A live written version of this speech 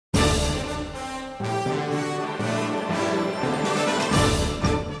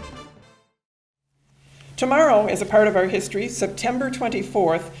Tomorrow, as a part of our history, September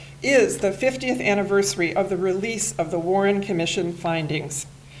 24th, is the 50th anniversary of the release of the Warren Commission findings.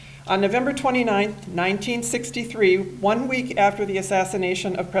 On November 29, 1963, 1 week after the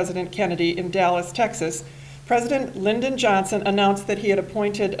assassination of President Kennedy in Dallas, Texas, President Lyndon Johnson announced that he had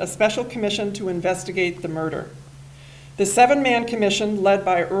appointed a special commission to investigate the murder. The 7-man commission, led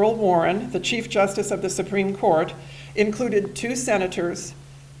by Earl Warren, the Chief Justice of the Supreme Court, included 2 senators,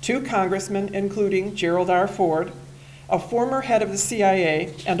 2 congressmen, including Gerald R. Ford, a former head of the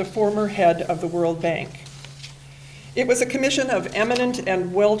CIA, and a former head of the World Bank. It was a commission of eminent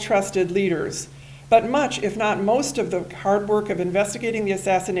and well-trusted leaders, but much, if not most, of the hard work of investigating the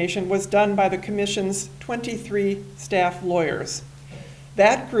assassination was done by the commission's 23 staff lawyers.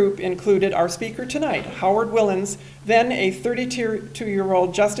 That group included our speaker tonight, Howard Willens, then a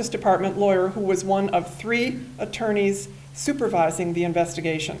 32-year-old Justice Department lawyer who was one of 3 attorneys supervising the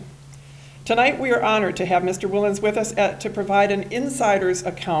investigation. Tonight we are honored to have Mr. Willens with us to provide an insider's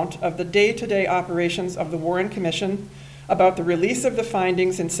account of the day-to-day operations of the Warren Commission, about the release of the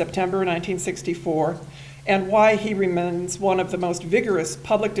findings in September 1964, and why he remains one of the most vigorous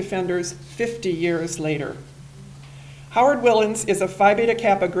public defenders 50 years later. Howard Willens is a Phi Beta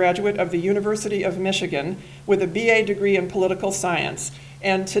Kappa graduate of the University of Michigan with a BA degree in political science.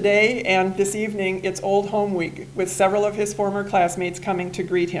 And today and this evening, it's Old Home Week, with several of his former classmates coming to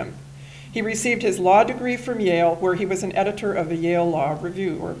greet him. He received his law degree from Yale, where he was an editor of the Yale Law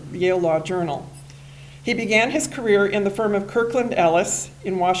Review, or Yale Law Journal. He began his career in the firm of Kirkland Ellis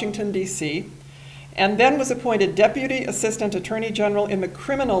in Washington, D.C., and then was appointed Deputy Assistant Attorney General in the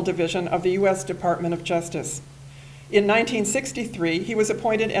Criminal Division of the U.S. Department of Justice. In 1963, he was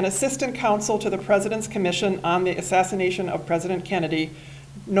appointed an assistant counsel to the President's Commission on the Assassination of President Kennedy,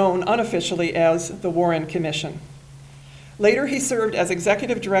 known unofficially as the Warren Commission. Later, he served as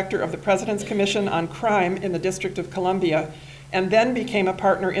executive director of the President's Commission on Crime in the District of Columbia, and then became a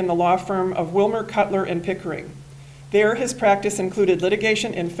partner in the law firm of Wilmer, Cutler, and Pickering. There, his practice included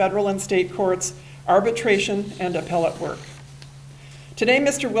litigation in federal and state courts, arbitration, and appellate work. Today,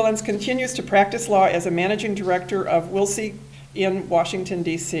 Mr. Willens continues to practice law as a managing director of Willens in Washington,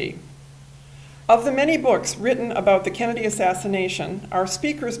 D.C. Of the many books written about the Kennedy assassination, our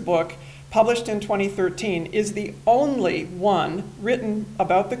speaker's book, published in 2013, is the only one written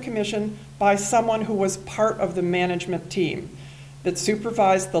about the commission by someone who was part of the management team that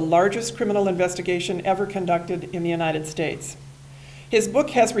supervised the largest criminal investigation ever conducted in the United States. His book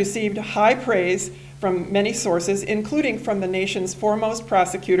has received high praise from many sources, including from the nation's foremost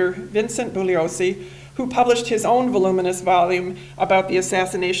prosecutor, Vincent Bugliosi, who published his own voluminous volume about the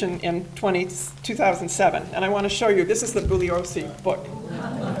assassination in 2007. And I want to show you, this is the Bugliosi book.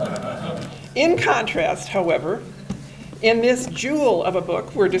 In contrast, however, in this jewel of a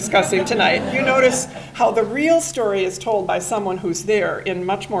book we're discussing tonight, you notice how the real story is told by someone who's there in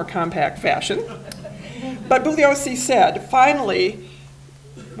much more compact fashion. But Bugliosi said, finally,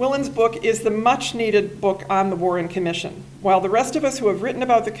 Willens' book is the much-needed book on the Warren Commission. While the rest of us who have written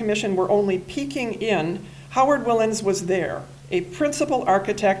about the commission were only peeking in, Howard Willens was there, a principal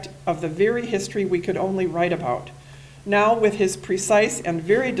architect of the very history we could only write about. Now, with his precise and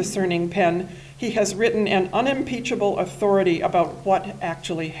very discerning pen, he has written an unimpeachable authority about what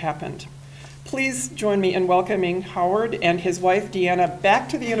actually happened. Please join me in welcoming Howard and his wife, Deanna, back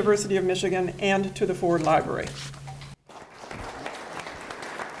to the University of Michigan and to the Ford Library.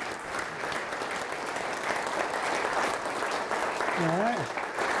 All right.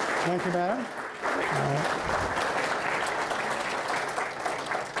 Thank you, madam.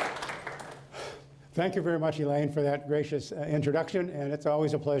 Thank you very much, Elaine, for that gracious introduction, and it's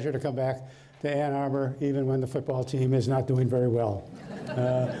always a pleasure to come back to Ann Arbor, even when the football team is not doing very well.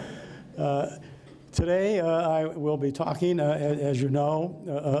 Today, I will be talking, as you know,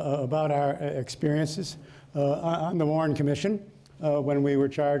 about our experiences on the Warren Commission when we were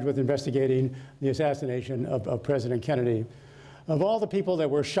charged with investigating the assassination of President Kennedy. Of all the people that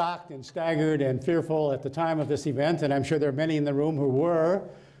were shocked and staggered and fearful at the time of this event, and I'm sure there are many in the room who were,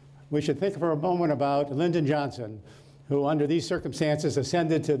 we should think for a moment about Lyndon Johnson, who under these circumstances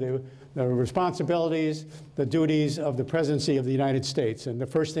ascended to the responsibilities, the duties of the presidency of the United States. And the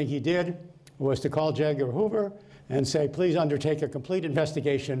first thing he did was to call J. Edgar Hoover and say, please undertake a complete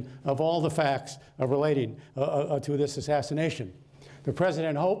investigation of all the facts relating to this assassination. The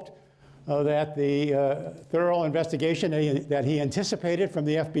president hoped that the thorough investigation that he anticipated from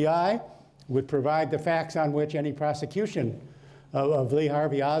the FBI would provide the facts on which any prosecution of Lee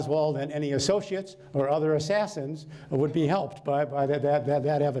Harvey Oswald and any associates or other assassins would be helped by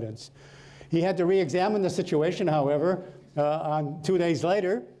that evidence. He had to re-examine the situation, however, 2 days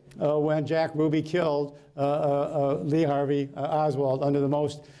later, when Jack Ruby killed Lee Harvey Oswald under the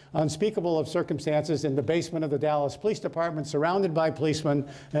most unspeakable of circumstances in the basement of the Dallas Police Department, surrounded by policemen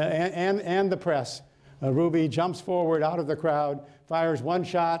and the press. Ruby jumps forward out of the crowd, fires one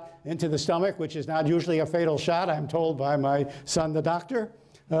shot into the stomach, which is not usually a fatal shot, I'm told by my son, the doctor.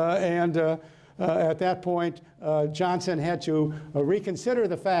 At that point, Johnson had to reconsider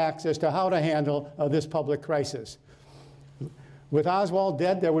the facts as to how to handle this public crisis. With Oswald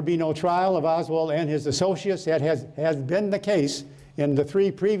dead, there would be no trial of Oswald and his associates. That has been the case in the 3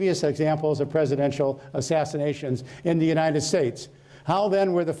 previous examples of presidential assassinations in the United States. How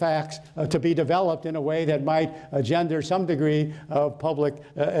then were the facts to be developed in a way that might engender some degree of public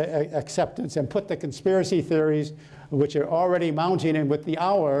acceptance and put the conspiracy theories, which are already mounting and with the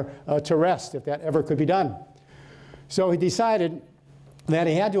hour, to rest, if that ever could be done? So he decided that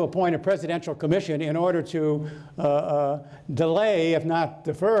he had to appoint a presidential commission in order to delay, if not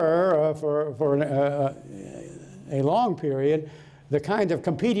defer, for a long period, the kind of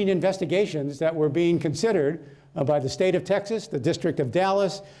competing investigations that were being considered by the state of Texas, the District of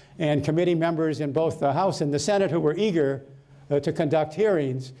Dallas, and committee members in both the House and the Senate who were eager to conduct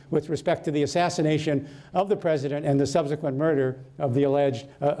hearings with respect to the assassination of the president and the subsequent murder of the alleged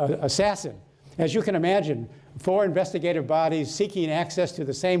assassin. As you can imagine, 4 investigative bodies seeking access to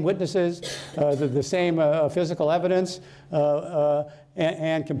the same witnesses, the same physical evidence,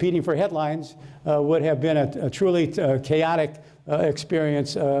 and competing for headlines would have been a truly chaotic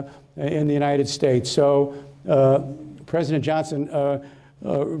experience in the United States. So President Johnson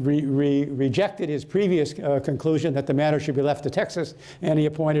rejected his previous conclusion that the matter should be left to Texas, and he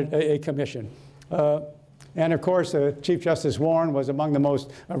appointed a commission. And of course, Chief Justice Warren was among the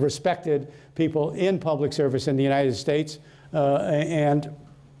most respected people in public service in the United States, and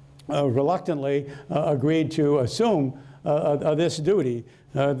reluctantly agreed to assume this duty.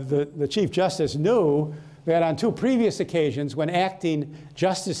 The Chief Justice knew that on 2 previous occasions when acting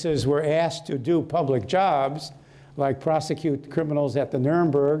justices were asked to do public jobs, like prosecute criminals at the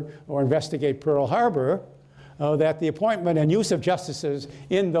Nuremberg or investigate Pearl Harbor, that the appointment and use of justices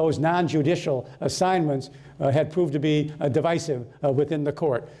in those non-judicial assignments had proved to be divisive within the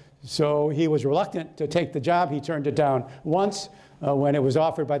court. So he was reluctant to take the job. He turned it down once when it was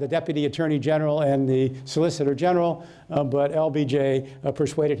offered by the Deputy Attorney General and the Solicitor General, but LBJ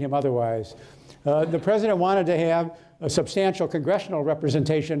persuaded him otherwise. The president wanted to have a substantial congressional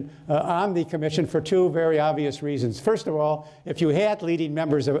representation on the commission for 2 very obvious reasons. First of all, if you had leading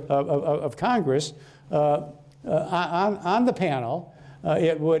members of Congress on the panel,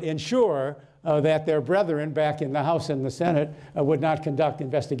 it would ensure that their brethren back in the House and the Senate would not conduct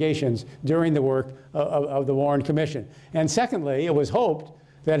investigations during the work of the Warren Commission. And secondly, it was hoped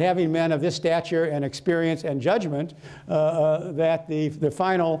that having men of this stature and experience and judgment, that the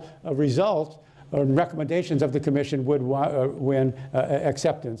final result or recommendations of the commission would win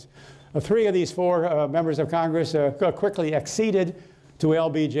acceptance. 3 of these 4 members of Congress quickly acceded to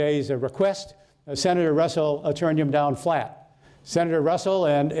LBJ's request. Senator Russell turned him down flat. Senator Russell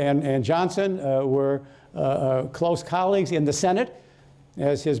and Johnson were close colleagues in the Senate.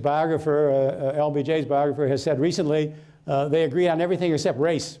 As his biographer, LBJ's biographer, has said recently, they agreed on everything except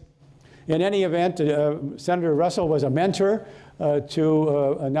race. In any event, Senator Russell was a mentor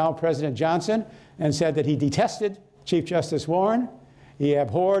to now President Johnson, and said that he detested Chief Justice Warren, he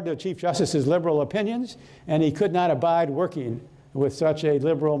abhorred Chief Justice's liberal opinions, and he could not abide working with such a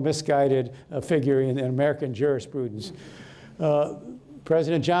liberal, misguided figure in American jurisprudence.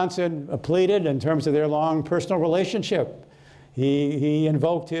 President Johnson pleaded in terms of their long personal relationship. He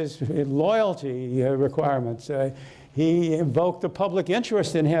invoked his loyalty requirements. He invoked the public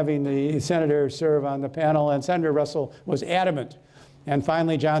interest in having the senator serve on the panel, and Senator Russell was adamant. And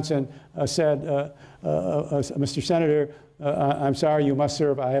finally, Johnson said, Mr. Senator, I'm sorry, you must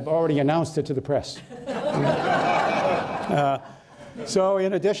serve. I have already announced it to the press. So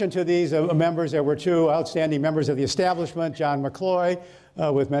in addition to these members, there were 2 outstanding members of the establishment, John McCloy,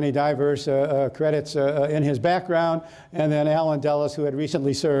 with many diverse credits in his background, and then Alan Dulles, who had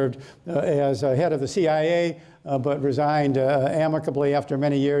recently served as head of the CIA, but resigned amicably after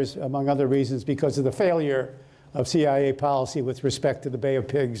many years, among other reasons, because of the failure of CIA policy with respect to the Bay of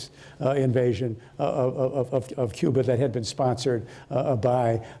Pigs invasion of Cuba that had been sponsored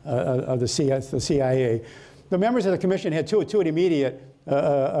by the CIA. The members of the commission had two immediate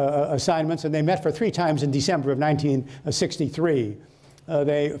assignments, and they met for 3 times in December of 1963.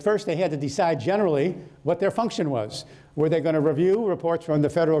 First they had to decide generally what their function was. Were they going to review reports from the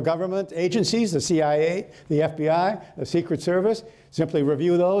federal government agencies, the CIA, the FBI, the Secret Service, simply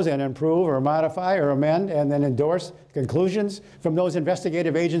review those and improve or modify or amend and then endorse conclusions from those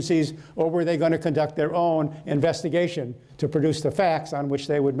investigative agencies, or were they going to conduct their own investigation to produce the facts on which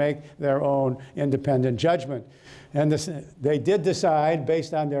they would make their own independent judgment? And they did decide,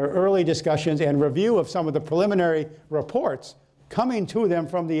 based on their early discussions and review of some of the preliminary reports coming to them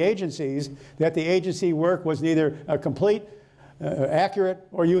from the agencies, that the agency work was neither complete, accurate,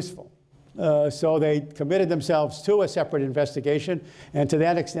 or useful. So they committed themselves to a separate investigation, and to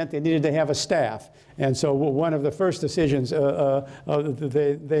that extent they needed to have a staff. And so one of the first decisions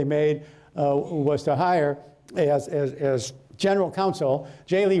they made was to hire as General Counsel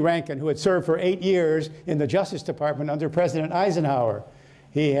J. Lee Rankin, who had served for 8 years in the Justice Department under President Eisenhower.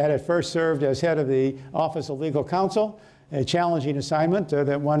 He had at first served as head of the Office of Legal Counsel, a challenging assignment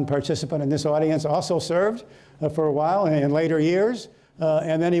that one participant in this audience also served for a while in later years.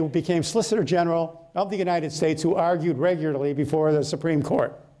 And then he became Solicitor General of the United States, who argued regularly before the Supreme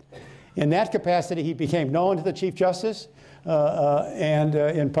Court. In that capacity, he became known to the Chief Justice, and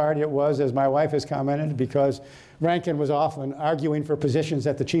in part it was, as my wife has commented, because Rankin was often arguing for positions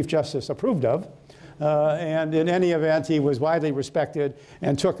that the Chief Justice approved of. And in any event, he was widely respected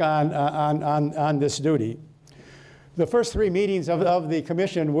and took on this duty. The first 3 meetings of the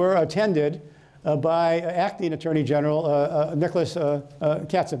commission were attended by Acting Attorney General Nicholas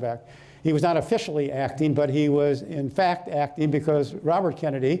Katzenbach. He was not officially acting, but he was in fact acting because Robert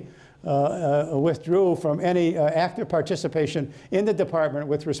Kennedy withdrew from any active participation in the department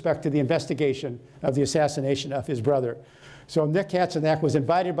with respect to the investigation of the assassination of his brother. So Nick Katzenbach was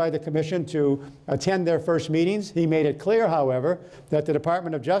invited by the commission to attend their first meetings. He made it clear, however, that the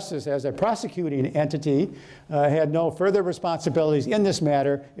Department of Justice, as a prosecuting entity, had no further responsibilities in this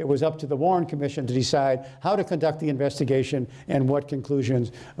matter. It was up to the Warren Commission to decide how to conduct the investigation and what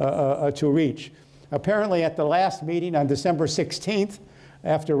conclusions to reach. Apparently, at the last meeting on December 16th,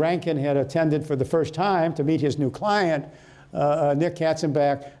 after Rankin had attended for the first time to meet his new client, Nick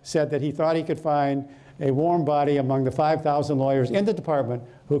Katzenbach said that he thought he could find a warm body among the 5,000 lawyers in the department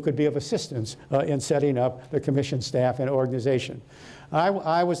who could be of assistance in setting up the commission staff and organization.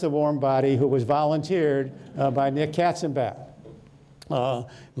 I was the warm body who was volunteered by Nick Katzenbach.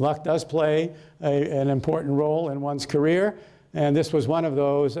 Luck does play an important role in one's career, and this was one of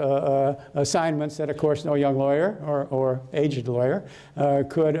those assignments that, of course, no young lawyer or aged lawyer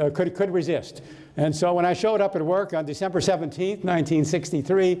could resist. And so when I showed up at work on December 17th,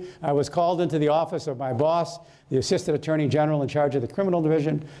 1963, I was called into the office of my boss, the Assistant Attorney General in charge of the Criminal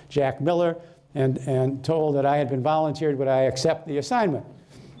Division, Jack Miller, and told that I had been volunteered, would I accept the assignment.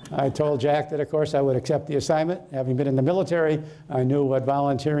 I told Jack that, of course, I would accept the assignment. Having been in the military, I knew what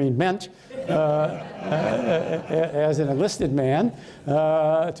volunteering meant as an enlisted man.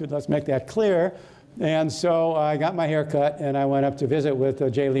 Let's make that clear. And so I got my hair cut, and I went up to visit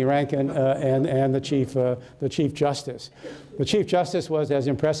with J. Lee Rankin and the Chief Justice. The Chief Justice was as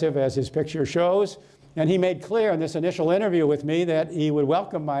impressive as his picture shows, and he made clear in this initial interview with me that he would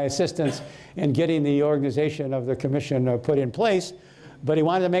welcome my assistance in getting the organization of the commission put in place. But he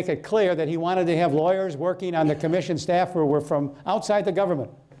wanted to make it clear that he wanted to have lawyers working on the commission staff who were from outside the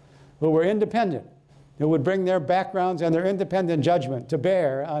government, who were independent, who would bring their backgrounds and their independent judgment to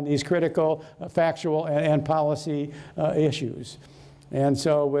bear on these critical factual and policy issues. And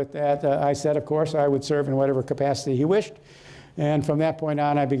so with that, I said, of course, I would serve in whatever capacity he wished. And from that point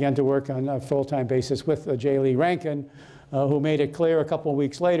on, I began to work on a full-time basis with J. Lee Rankin, who made it clear a couple of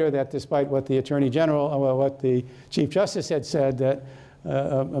weeks later that despite what the Attorney General, what the Chief Justice had said, that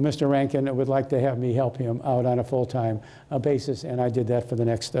Mr. Rankin would like to have me help him out on a full-time basis, and I did that for the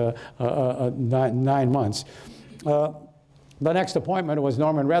next 9 months. The next appointment was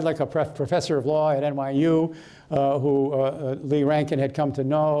Norman Redlich, a professor of law at NYU, who Lee Rankin had come to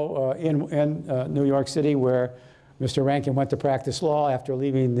know in New York City, where Mr. Rankin went to practice law after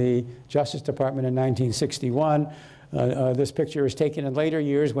leaving the Justice Department in 1961. This picture is taken in later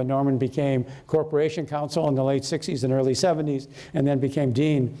years when Norman became corporation counsel in the late 60s and early 70s, and then became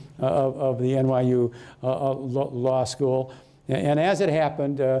dean of the NYU Law School. And as it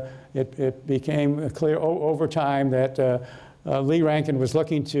happened, it became clear over time that Lee Rankin was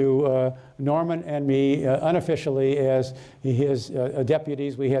looking to Norman and me unofficially as his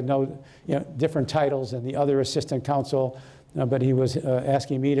deputies. We had no different titles than the other assistant counsel but he was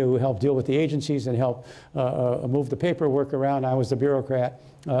asking me to help deal with the agencies and help move the paperwork around. I was the bureaucrat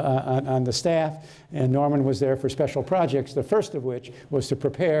on the staff, and Norman was there for special projects, the first of which was to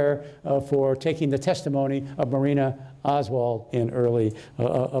prepare for taking the testimony of Marina Oswald in early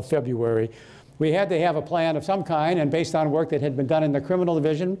February. We had to have a plan of some kind, and based on work that had been done in the criminal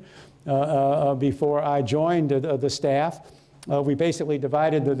division before I joined the staff, we basically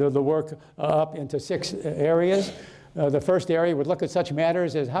divided the work up into 6 areas. The first area would look at such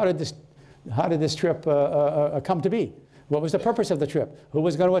matters as how did this trip come to be? What was the purpose of the trip? Who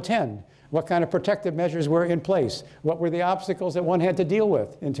was going to attend? What kind of protective measures were in place? What were the obstacles that one had to deal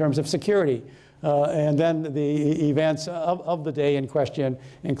with in terms of security? And then the events of the day in question,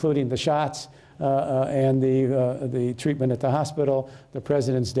 including the shots and the treatment at the hospital, the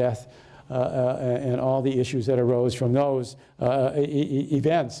president's death, and all the issues that arose from those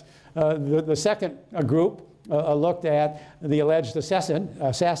events. The second group looked at the alleged assassin,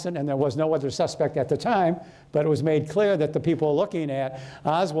 and there was no other suspect at the time, but it was made clear that the people looking at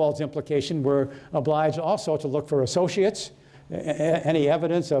Oswald's implication were obliged also to look for associates, any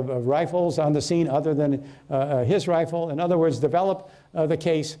evidence of rifles on the scene other than his rifle. In other words, develop the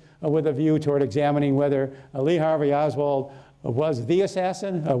case with a view toward examining whether Lee Harvey Oswald was the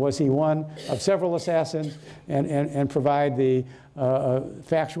assassin, was he one of several assassins, and provide the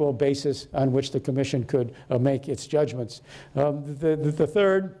factual basis on which the commission could make its judgments. The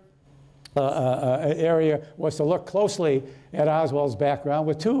third area was to look closely at Oswald's background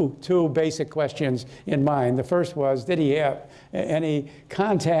with two basic questions in mind. The first was, did he have any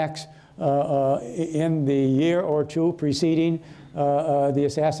contacts in the year or two preceding the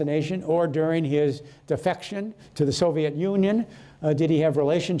assassination or during his defection to the Soviet Union? Did he have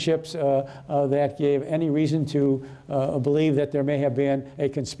relationships that gave any reason to believe that there may have been a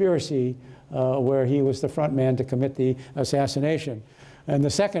conspiracy where he was the front man to commit the assassination? And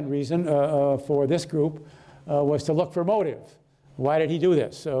the second reason for this group was to look for motive. Why did he do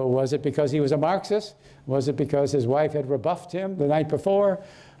this? Was it because he was a Marxist? Was it because his wife had rebuffed him the night before?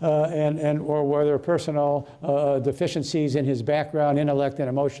 Or were there personal deficiencies in his background, intellect, and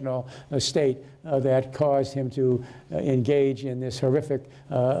emotional state that caused him to engage in this horrific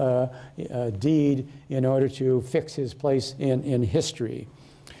deed in order to fix his place in history?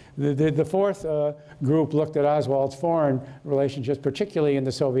 The fourth group looked at Oswald's foreign relationships, particularly in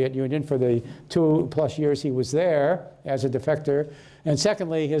the Soviet Union for the 2+ years he was there as a defector. And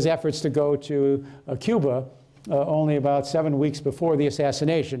secondly, his efforts to go to Cuba only about 7 weeks before the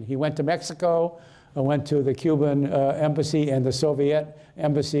assassination. He went to Mexico, went to the Cuban embassy and the Soviet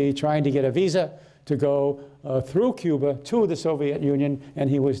embassy trying to get a visa to go through Cuba to the Soviet Union, and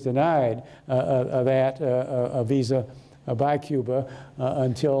he was denied that visa by Cuba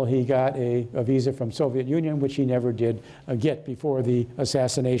until he got a visa from Soviet Union, which he never did get before the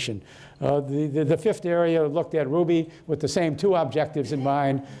assassination. The fifth area looked at Ruby with the same 2 objectives in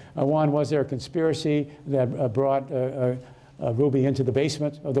mind. One, was there a conspiracy that brought Ruby into the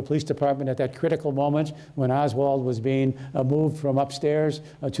basement of the police department at that critical moment when Oswald was being moved from upstairs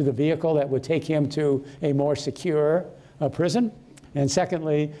to the vehicle that would take him to a more secure prison? And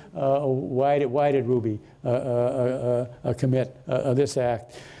secondly, why did Ruby commit this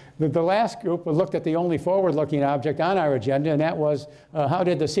act? The last group looked at the only forward-looking object on our agenda, and that was how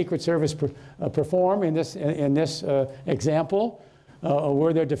did the Secret Service perform in this example?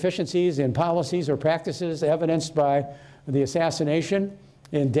 Were there deficiencies in policies or practices evidenced by the assassination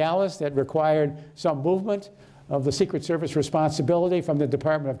in Dallas that required some movement of the Secret Service responsibility from the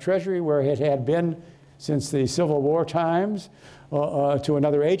Department of Treasury, where it had been since the Civil War times, to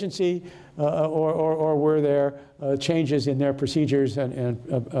another agency, or were there changes in their procedures and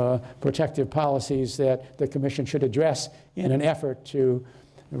protective policies that the Commission should address in an effort to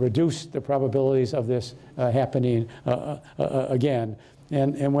reduce the probabilities of this happening again?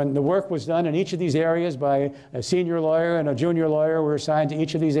 And when the work was done in each of these areas by a senior lawyer and a junior lawyer were assigned to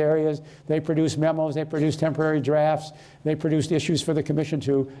each of these areas, they produced memos, they produced temporary drafts, they produced issues for the Commission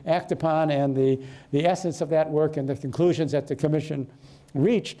to act upon, and the essence of that work and the conclusions that the Commission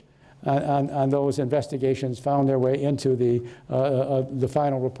reached on those investigations found their way into the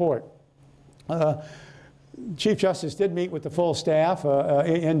final report. Chief Justice did meet with the full staff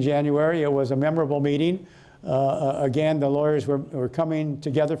in January. It was a memorable meeting. Again, the lawyers were coming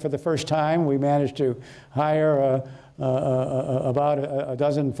together for the first time. We managed to hire about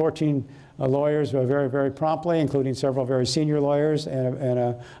 14 lawyers very, very promptly, including several very senior lawyers and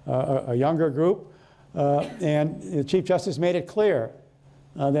a younger group. And the Chief Justice made it clear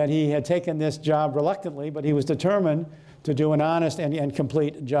that he had taken this job reluctantly, but he was determined to do an honest and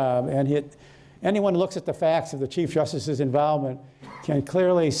complete job. And anyone who looks at the facts of the Chief Justice's involvement can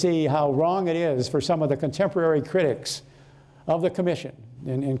clearly see how wrong it is for some of the contemporary critics of the commission,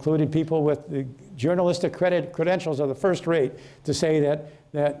 including people with the journalistic credentials of the first rate, to say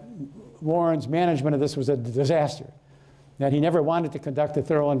that Warren's management of this was a disaster, that he never wanted to conduct a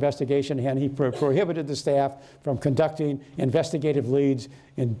thorough investigation, and he prohibited the staff from conducting investigative leads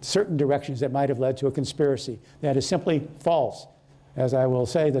in certain directions that might have led to a conspiracy. That is simply false. As I will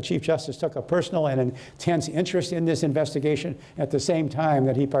say, the Chief Justice took a personal and intense interest in this investigation at the same time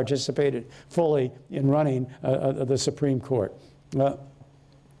that he participated fully in running the Supreme Court.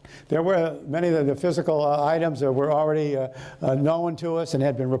 There were many of the physical items that were already known to us and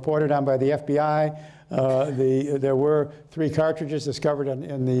had been reported on by the FBI. There were 3 cartridges discovered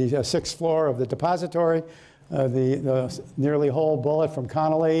in the 6th floor of the depository. The nearly whole bullet from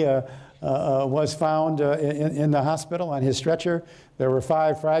Connolly was found in the hospital on his stretcher. There were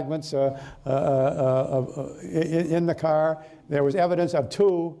 5 fragments in the car. There was evidence of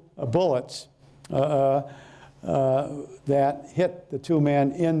 2 bullets that hit the 2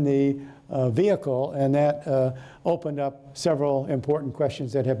 men in the vehicle, and that opened up several important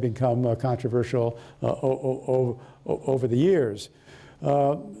questions that have become controversial over the years.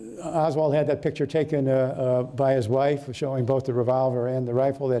 Oswald had that picture taken by his wife, showing both the revolver and the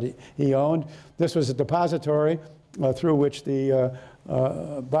rifle that he owned. This was a depository through which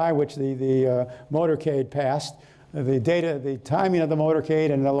by which the motorcade passed. The timing of the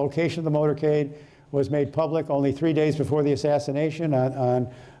motorcade and the location of the motorcade was made public only 3 days before the assassination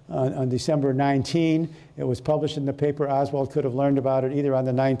on December 19. It was published in the paper. Oswald could have learned about it either on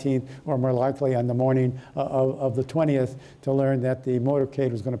the 19th or more likely on the morning of the 20th to learn that the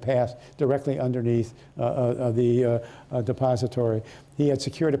motorcade was going to pass directly underneath the depository. He had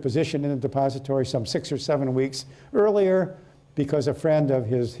secured a position in the depository some 6 or 7 weeks earlier because a friend of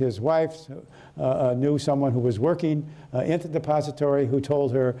his wife's knew someone who was working in the depository who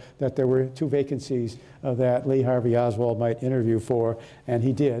told her that there were 2 vacancies that Lee Harvey Oswald might interview for, and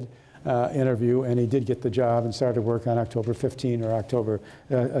he did interview, and he did get the job and started work on October 15 or October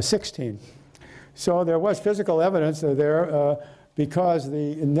 16. So there was physical evidence there because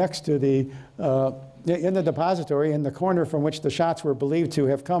next to in the depository, in the corner from which the shots were believed to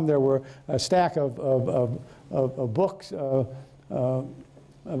have come, there were a stack of books,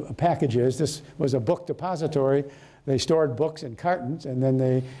 packages. This was a book depository. They stored books in cartons, and then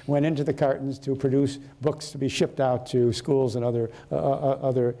they went into the cartons to produce books to be shipped out to schools and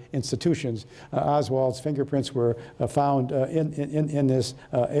other institutions. Oswald's fingerprints were found in this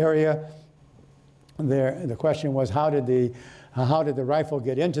area. The question was, how did the rifle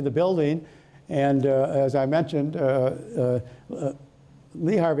get into the building? And as I mentioned,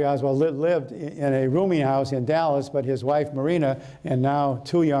 Lee Harvey Oswald lived in a rooming house in Dallas, but his wife Marina and now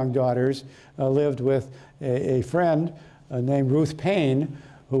 2 young daughters lived with a friend named Ruth Payne,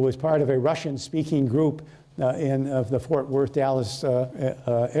 who was part of a Russian-speaking group of the Fort Worth, Dallas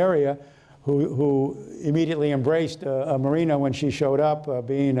area, who immediately embraced Marina when she showed up,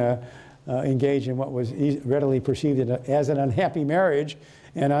 being engaged in what was readily perceived as an unhappy marriage.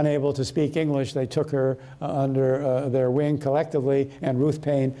 And unable to speak English, they took her under their wing collectively, and Ruth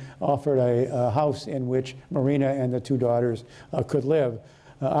Payne offered a house in which Marina and the 2 daughters could live.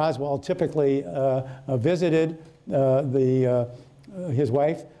 Oswald typically visited his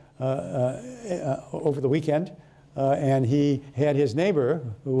wife over the weekend, and he had his neighbor,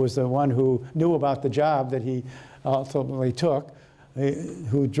 who was the one who knew about the job that he ultimately took,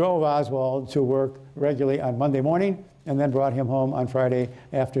 who drove Oswald to work regularly on Monday morning, and then brought him home on Friday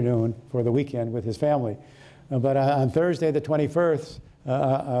afternoon for the weekend with his family. But on Thursday, the 21st,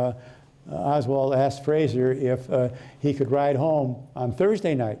 Oswald asked Fraser if he could ride home on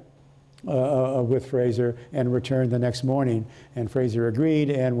Thursday night with Fraser and return the next morning. And Fraser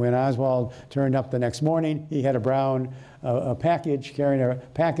agreed, and when Oswald turned up the next morning, he had a brown package, carrying a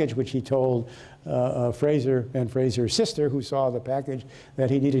package which he told Fraser and Fraser's sister, who saw the package,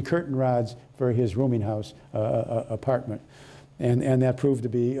 that he needed curtain rods for his rooming house apartment. And that proved to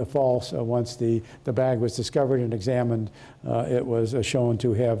be false. Once the bag was discovered and examined, it was shown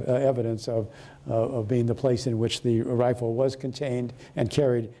to have evidence of being the place in which the rifle was contained and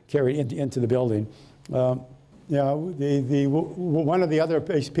carried into the building. You know, one of the other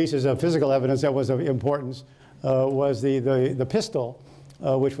pieces of physical evidence that was of importance was the pistol,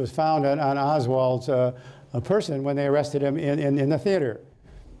 which was found on Oswald's person when they arrested him in the theater.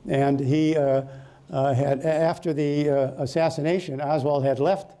 And he had, after the assassination, Oswald had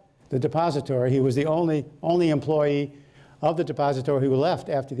left the depository. He was the only employee of the depository who left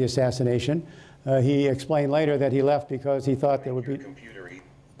after the assassination. He explained later that he left because he thought there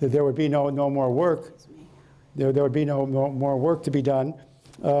that there would be no more work. There would be no more work to be done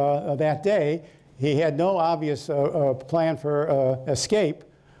that day. He had no obvious plan for escape.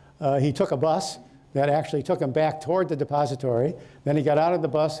 He took a bus that actually took him back toward the depository. Then he got out of the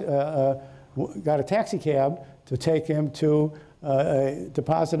bus, got a taxi cab to take him to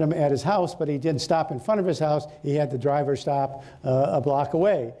deposit him at his house, but he didn't stop in front of his house. He had the driver stop a block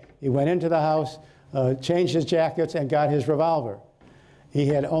away. He went into the house, changed his jackets, and got his revolver. He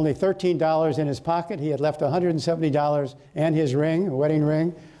had only $13 in his pocket. He had left $170 and his ring, a wedding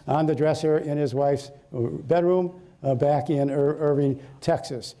ring, on the dresser in his wife's bedroom back in Irving,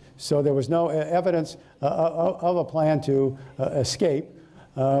 Texas. So there was no evidence of a plan to escape.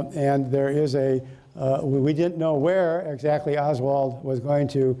 And there is we didn't know where exactly Oswald was going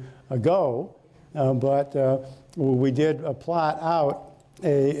to go, but we did plot out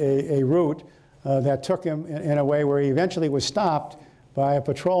a route that took him in a way where he eventually was stopped by a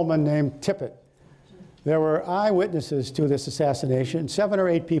patrolman named Tippett. There were eyewitnesses to this assassination, 7 or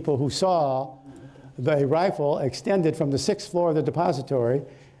 8 people who saw the rifle extended from the 6th floor of the depository,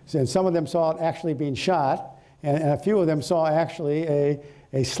 and some of them saw it actually being shot, and a few of them saw actually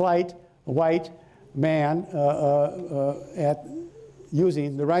a slight white man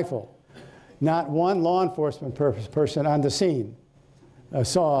using the rifle. Not one law enforcement person on the scene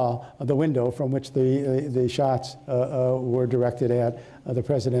saw the window from which the shots were directed at the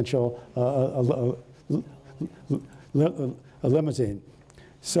presidential limousine.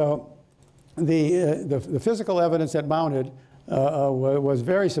 So the physical evidence that mounted was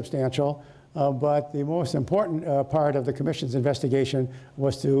very substantial, but the most important part of the Commission's investigation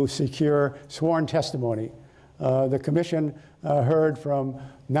was to secure sworn testimony. The Commission heard from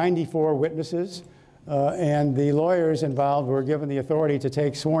 94 witnesses, and the lawyers involved were given the authority to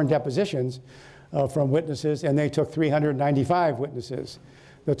take sworn depositions from witnesses, and they took 395 witnesses.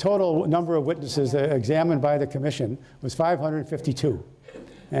 The total number of witnesses examined by the Commission was 552.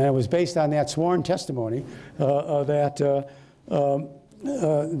 And it was based on that sworn testimony that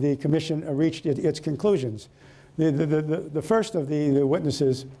the Commission reached its conclusions. The first of the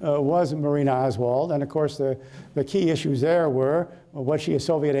witnesses was Marina Oswald, and of course the key issues there were, was she a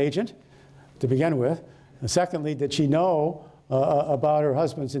Soviet agent to begin with? And secondly, did she know about her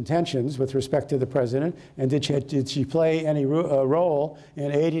husband's intentions with respect to the president, and did she play any role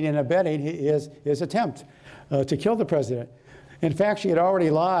in aiding and abetting his attempt to kill the president? In fact, she had already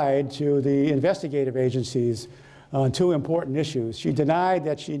lied to the investigative agencies on 2 important issues. She denied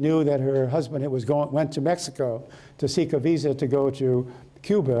that she knew that her husband went to Mexico to seek a visa to go to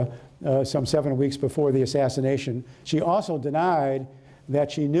Cuba some 7 weeks before the assassination. She also denied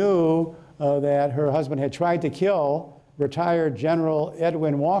that she knew that her husband had tried to kill retired General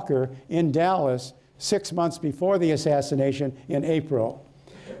Edwin Walker in Dallas 6 months before the assassination in April.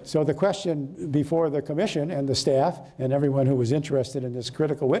 So the question before the Commission and the staff and everyone who was interested in this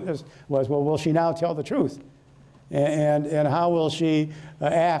critical witness was, well, will she now tell the truth? And how will she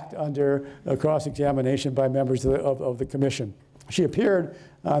act under cross-examination by members of the Commission? She appeared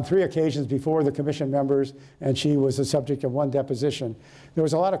on 3 occasions before the Commission members, and she was the subject of 1 deposition. There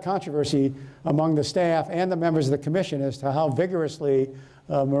was a lot of controversy among the staff and the members of the Commission as to how vigorously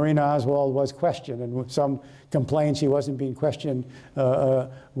Marina Oswald was questioned, and some complained she wasn't being questioned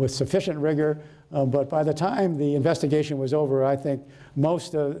with sufficient rigor. But by the time the investigation was over, I think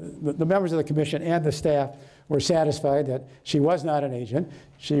most of the members of the Commission and the staff were satisfied that she was not an agent.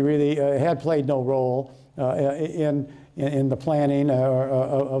 She really had played no role in the planning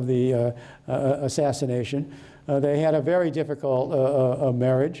of the assassination. They had a very difficult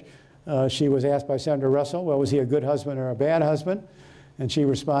marriage. She was asked by Senator Russell, well, was he a good husband or a bad husband? And she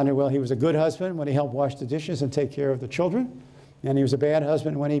responded, well, he was a good husband when he helped wash the dishes and take care of the children, and he was a bad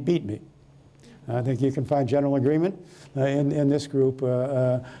husband when he beat me. I think you can find general agreement in this group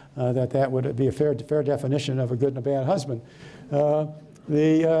that would be a fair definition of a good and a bad husband.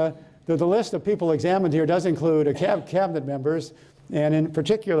 The list of people examined here does include cabinet members, and in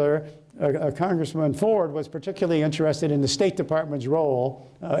particular, Congressman Ford was particularly interested in the State Department's role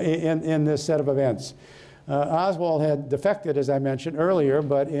in this set of events. Oswald had defected, as I mentioned earlier,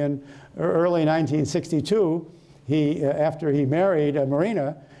 but in early 1962, after he married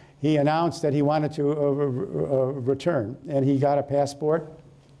Marina, he announced that he wanted to return, and he got a passport,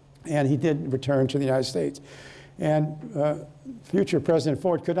 and he did return to the United States. And future President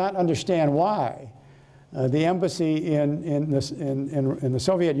Ford could not understand why the embassy in the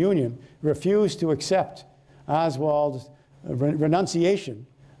Soviet Union refused to accept Oswald's renunciation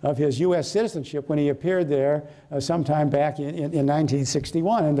of his U.S. citizenship when he appeared there sometime back in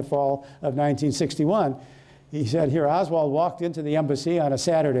 1961, in the fall of 1961. He said here, Oswald walked into the embassy on a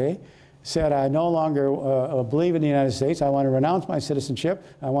Saturday, said, I no longer believe in the United States. I want to renounce my citizenship.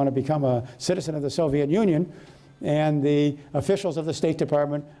 I want to become a citizen of the Soviet Union. And the officials of the State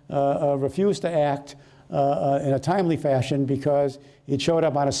Department refused to act in a timely fashion because it showed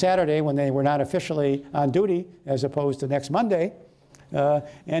up on a Saturday when they were not officially on duty as opposed to next Monday,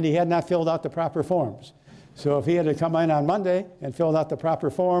 and he had not filled out the proper forms. So if he had to come in on Monday and filled out the proper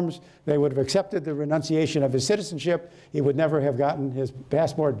forms, they would have accepted the renunciation of his citizenship. He would never have gotten his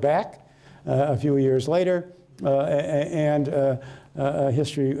passport back a few years later, and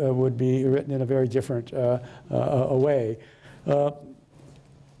history would be written in a very different way.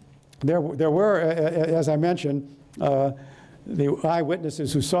 There were, as I mentioned, the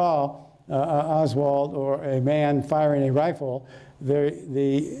eyewitnesses who saw Oswald or a man firing a rifle.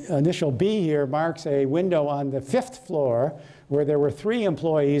 The initial B here marks a window on the 5th floor where there were 3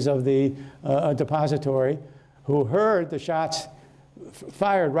 employees of the depository who heard the shots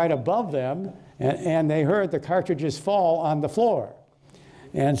fired right above them, and they heard the cartridges fall on the floor.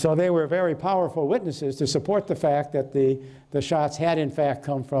 And so they were very powerful witnesses to support the fact that the shots had in fact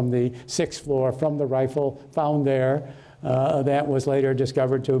come from the 6th floor, from the rifle found there that was later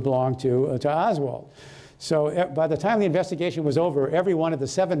discovered to belong to Oswald. So by the time the investigation was over, every one of the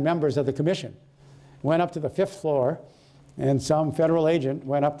 7 members of the commission went up to the 5th floor, and some federal agent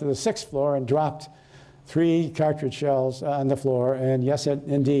went up to the 6th floor and dropped 3 cartridge shells on the floor. And yes,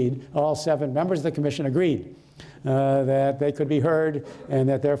 indeed, all 7 members of the commission agreed that they could be heard, and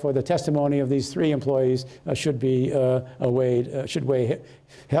that therefore the testimony of these 3 employees should be weigh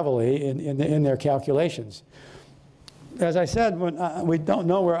heavily in their calculations. As I said, we don't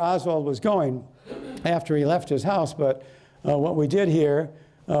know where Oswald was going after he left his house, but what we did here,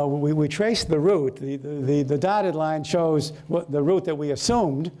 we traced the route. The dotted line shows the route that we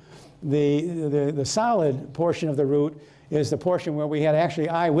assumed. The solid portion of the route is the portion where we had actually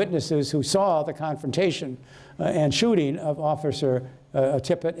eyewitnesses who saw the confrontation and shooting of Officer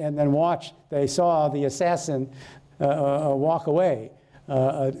Tippit, and then they saw the assassin walk away,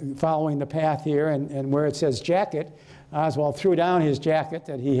 following the path here, and where it says jacket, Oswald threw down his jacket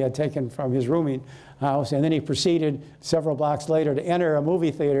that he had taken from his rooming house, and then he proceeded several blocks later to enter a movie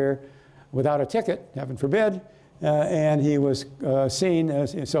theater without a ticket, heaven forbid, and he was seen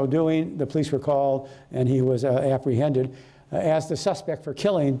in so doing. The police were called, and he was apprehended as the suspect for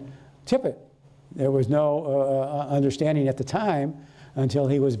killing Tippit. There was no understanding at the time until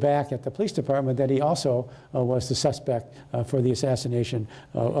he was back at the police department that he also was the suspect for the assassination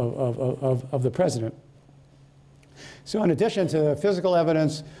of the president. So in addition to physical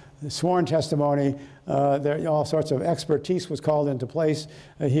evidence, sworn testimony, all sorts of expertise was called into place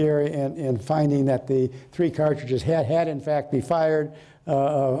here in finding that the 3 cartridges had in fact been fired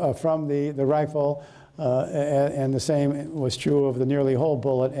from the rifle, and the same was true of the nearly whole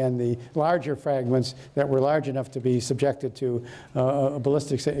bullet and the larger fragments that were large enough to be subjected to a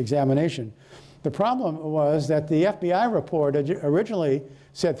ballistics examination. The problem was that the FBI report originally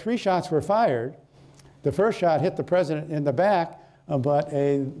said 3 shots were fired. The first shot hit the president in the back, but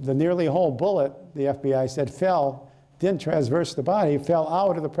the nearly whole bullet, the FBI said, didn't traverse the body, fell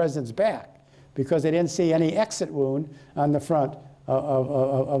out of the president's back because they didn't see any exit wound on the front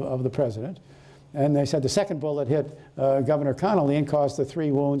of the president. And they said the second bullet hit Governor Connolly and caused the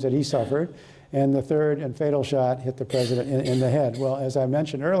 3 wounds that he suffered. And the third and fatal shot hit the president in the head. Well, as I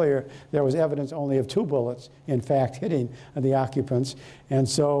mentioned earlier, there was evidence only of 2 bullets, in fact, hitting the occupants. And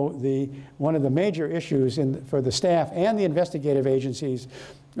so one of the major issues for the staff and the investigative agencies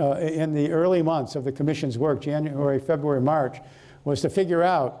in the early months of the commission's work, January, February, March, was to figure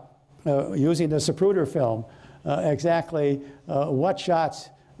out, using the Zapruder film, exactly what shots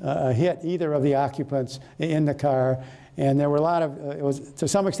hit either of the occupants in the car. And there were a lot of, to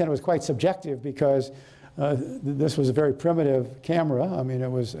some extent, it was quite subjective because this was a very primitive camera. I mean, it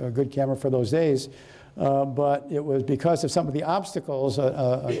was a good camera for those days. But it was because of some of the obstacles,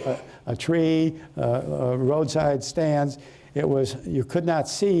 a tree, roadside stands, you could not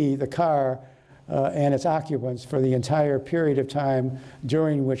see the car and its occupants for the entire period of time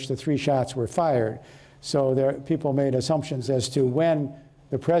during which the 3 shots were fired. So people made assumptions as to when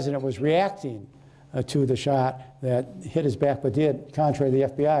the president was reacting to the shot that hit his back, but did, contrary to the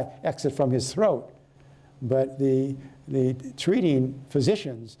FBI, exit from his throat. But the treating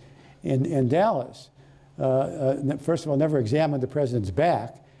physicians in Dallas, first of all, never examined the president's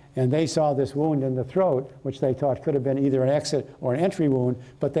back, and they saw this wound in the throat, which they thought could have been either an exit or an entry wound,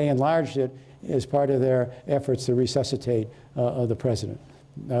 but they enlarged it as part of their efforts to resuscitate the president.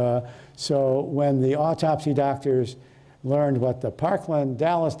 So when the autopsy doctors learned what the Parkland,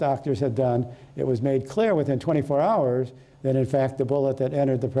 Dallas doctors had done, it was made clear within 24 hours that, in fact, the bullet that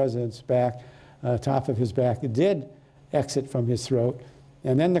entered the president's back, top of his back, did exit from his throat.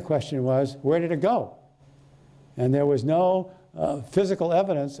 And then the question was, where did it go? And there was no physical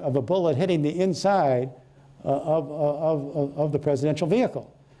evidence of a bullet hitting the inside of the presidential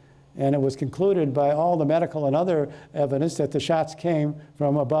vehicle. And it was concluded by all the medical and other evidence that the shots came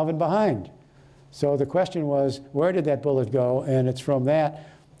from above and behind. So the question was, where did that bullet go? And it's from that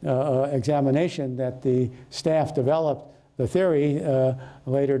examination that the staff developed the theory,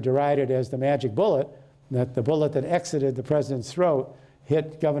 later derided as the magic bullet, that the bullet that exited the president's throat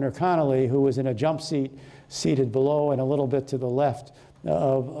hit Governor Connolly, who was in a jump seat seated below and a little bit to the left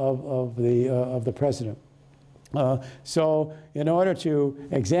of the president. So in order to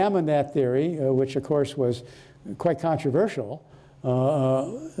examine that theory, which of course was quite controversial,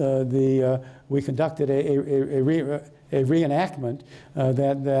 we conducted a reenactment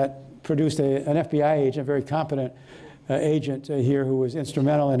that produced an FBI agent, a very competent agent here, who was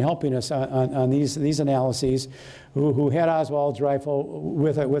instrumental in helping us on these analyses, who had Oswald's rifle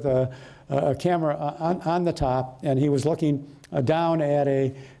with a camera on the top, and he was looking down at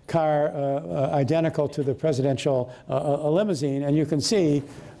a car identical to the presidential limousine, and you can see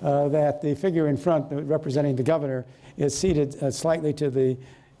that the figure in front representing the governor is seated slightly to the,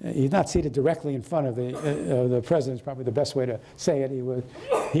 he's not seated directly in front of the president, is probably the best way to say it.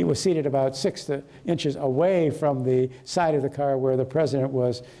 He was seated about 6 inches away from the side of the car where the president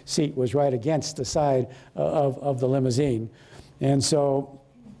seat was right against the side of the limousine. And so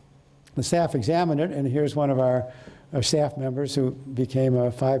the staff examined it, and here's one of our staff members who became a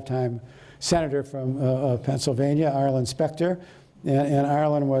 5-time senator from Pennsylvania, Arlen Specter. And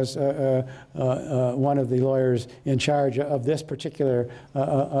Arlen was one of the lawyers in charge of this particular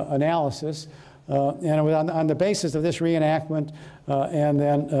analysis. And it was on the basis of this reenactment and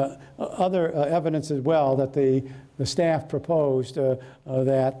then other evidence as well that the staff proposed that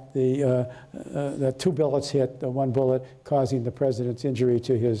that 2 bullets hit, the 1 bullet causing the president's injury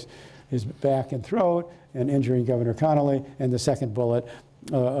to his back and throat and injuring Governor Connolly, and the 2nd bullet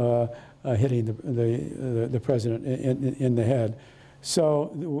hitting the president in the head. So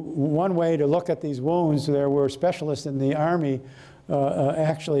one way to look at these wounds, there were specialists in the Army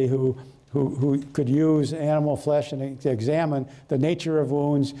actually who could use animal flesh and to examine the nature of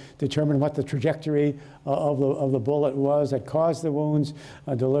wounds, determine what the trajectory of the bullet was that caused the wounds,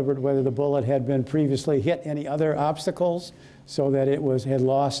 delivered whether the bullet had been previously hit any other obstacles so that it had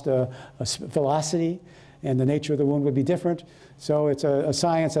lost velocity, and the nature of the wound would be different. So it's a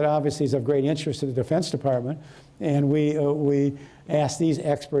science that obviously is of great interest to the Defense Department, and we asked these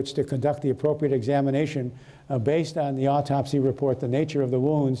experts to conduct the appropriate examination based on the autopsy report, the nature of the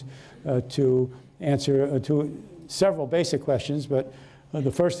wounds, to answer to several basic questions. But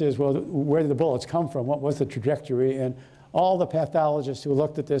the first is, well, where did the bullets come from? What was the trajectory? And all the pathologists who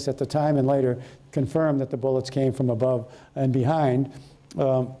looked at this at the time and later confirmed that the bullets came from above and behind,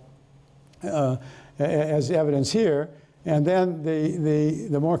 as evidence here. And then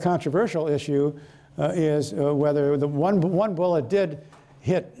the more controversial issue is whether the one bullet did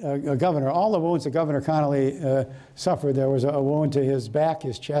hit a governor. All the wounds that Governor Connolly suffered, there was a wound to his back,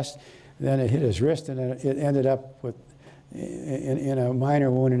 his chest, then it hit his wrist, and it ended up with in a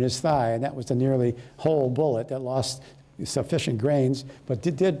minor wound in his thigh, and that was the nearly whole bullet that lost sufficient grains, but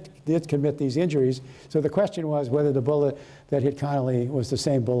did commit these injuries. So the question was whether the bullet that hit Connolly was the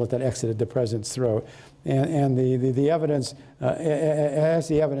same bullet that exited the president's throat. And the evidence, as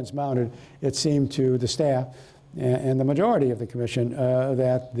the evidence mounted, it seemed to the staff and the majority of the commission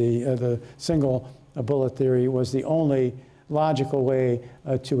that the single bullet theory was the only logical way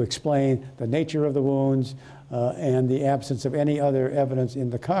to explain the nature of the wounds and the absence of any other evidence in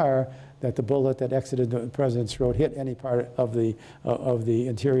the car that the bullet that exited the president's throat hit any part of the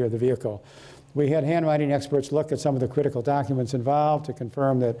interior of the vehicle. We had handwriting experts look at some of the critical documents involved to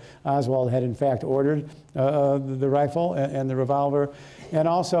confirm that Oswald had in fact ordered the rifle and the revolver. And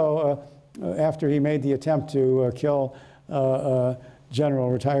also, after he made the attempt to kill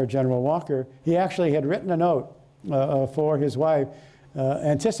retired General Walker, he actually had written a note for his wife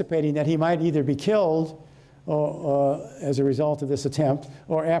anticipating that he might either be killed as a result of this attempt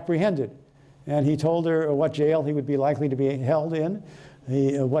or apprehended. And he told her what jail he would be likely to be held in,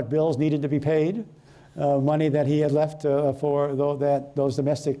 what bills needed to be paid, money that he had left for those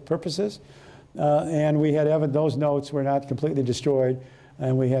domestic purposes. And we had those notes were not completely destroyed.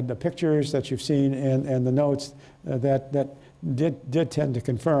 And we had the pictures that you've seen and the notes that did tend to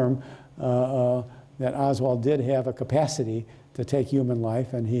confirm that Oswald did have a capacity to take human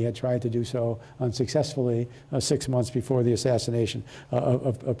life, and he had tried to do so unsuccessfully 6 months before the assassination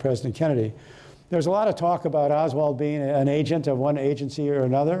of President Kennedy. There's a lot of talk about Oswald being an agent of one agency or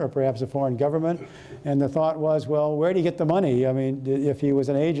another, or perhaps a foreign government. And the thought was, well, where did he get the money? I mean, if he was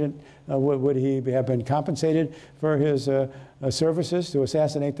an agent, would he have been compensated for his services to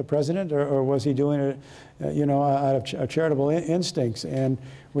assassinate the president, or was he doing it, out of charitable instincts? And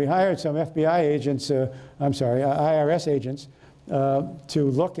we hired some FBI agents, IRS agents, to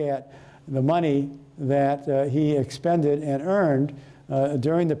look at the money that he expended and earned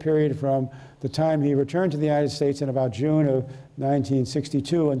during the period from the time he returned to the United States in about June of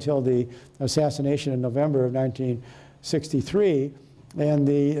 1962 until the assassination in November of 1963. And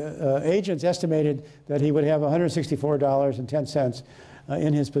the agents estimated that he would have $164.10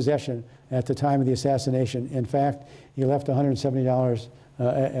 in his possession at the time of the assassination. In fact, he left $170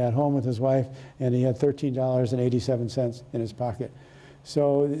 at home with his wife, and he had $13.87 in his pocket.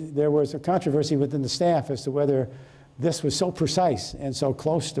 So there was a controversy within the staff as to whether this was so precise and so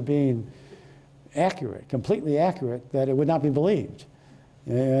close to being accurate, completely accurate, that it would not be believed.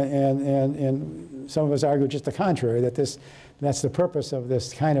 And some of us argue just the contrary, that that's the purpose of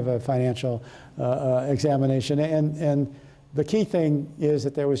this kind of a financial examination. And the key thing is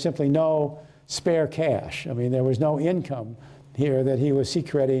that there was simply no spare cash. I mean, there was no income here that he was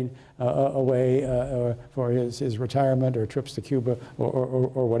secreting away for his retirement or trips to Cuba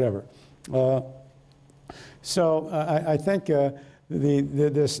or whatever. So I think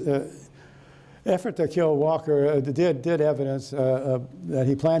this effort to kill Walker did evidence that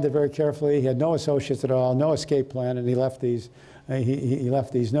he planned it very carefully. He had no associates at all, no escape plan, and he left these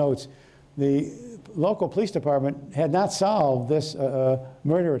notes. The local police department had not solved this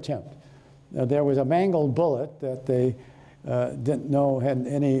murder attempt. There was a mangled bullet that they didn't know had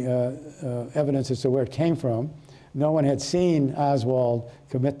any evidence as to where it came from. No one had seen Oswald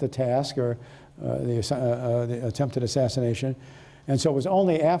commit the task or the attempted assassination. And so it was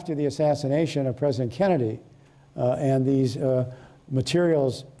only after the assassination of President Kennedy and these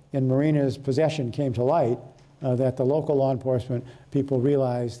materials in Marina's possession came to light that the local law enforcement people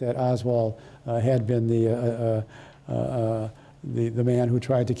realized that Oswald had been the man who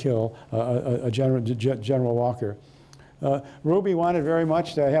tried to kill General Walker. Ruby wanted very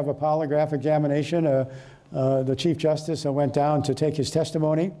much to have a polygraph examination. The Chief Justice went down to take his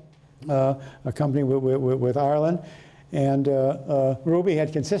testimony, accompanied with Arlen. And Ruby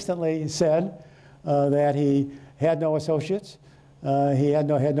had consistently said that he had no associates. He had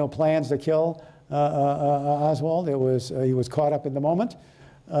no plans to kill Oswald. He was caught up in the moment.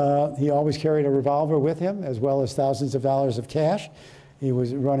 He always carried a revolver with him, as well as thousands of dollars of cash. He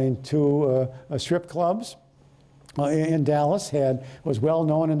was running 2 strip clubs in Dallas, was well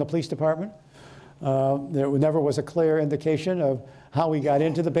known in the police department. There never was a clear indication of how he got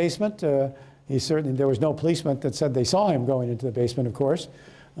into the basement. There was no policeman that said they saw him going into the basement, of course,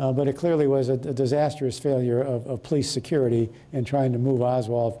 but it clearly was a disastrous failure of police security in trying to move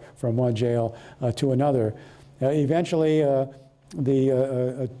Oswald from one jail to another. Eventually,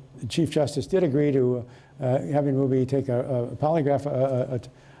 the Chief Justice did agree to having Ruby take a polygraph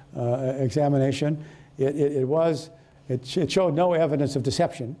examination. It showed no evidence of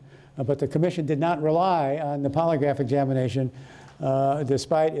deception, but the commission did not rely on the polygraph examination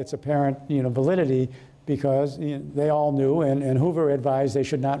despite its apparent validity, because they all knew, and Hoover advised they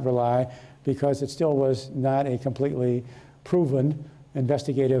should not rely because it still was not a completely proven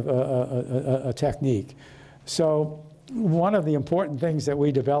investigative technique. So one of the important things that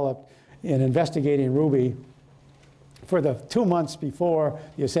we developed in investigating Ruby, for the 2 months before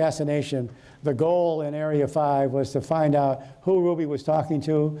the assassination, the goal in Area 5 was to find out who Ruby was talking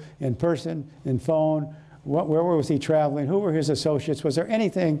to in person, in phone, where was he traveling, who were his associates, was there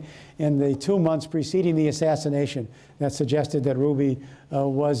anything in the 2 months preceding the assassination that suggested that Ruby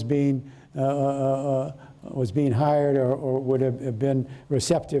was being hired or would have been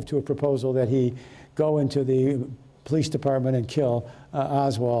receptive to a proposal that he go into the police department and kill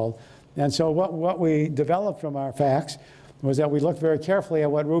Oswald. And so what we developed from our facts was that we looked very carefully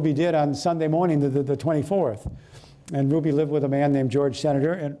at what Ruby did on Sunday morning, the 24th. And Ruby lived with a man named George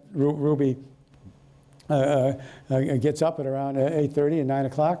Senator, and Ruby gets up at around 8:30 and 9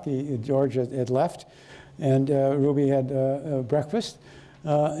 o'clock. George had left, and Ruby had breakfast.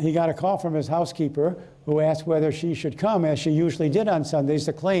 He got a call from his housekeeper, who asked whether she should come, as she usually did on Sundays,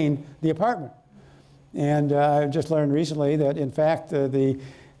 to clean the apartment. And I just learned recently that, in fact, the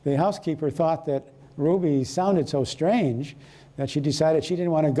housekeeper thought that Ruby sounded so strange that she decided she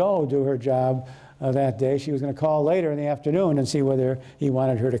didn't want to go do her job that day. She was going to call later in the afternoon and see whether he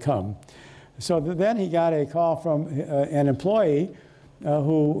wanted her to come. So then he got a call from an employee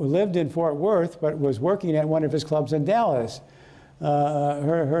who lived in Fort Worth but was working at one of his clubs in Dallas.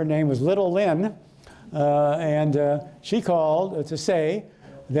 Her name was Little Lynn, and she called to say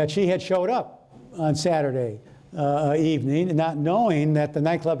that she had showed up on Saturday evening, not knowing that the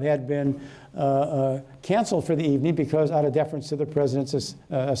nightclub had been canceled for the evening because out of deference to the president's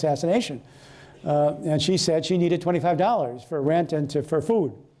assassination. And she said she needed $25 for rent and for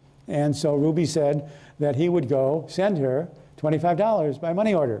food. And so Ruby said that he would go send her $25 by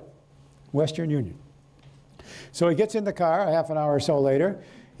money order, Western Union. So he gets in the car a half an hour or so later.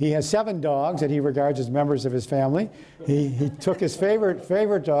 He has 7 dogs that he regards as members of his family. He took his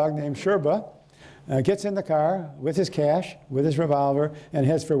favorite dog named Sherba, gets in the car with his cash, with his revolver, and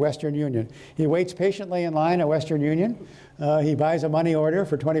heads for Western Union. He waits patiently in line at Western Union. He buys a money order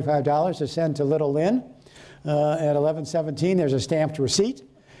for $25 to send to Little Lynn. At 11:17, there's a stamped receipt.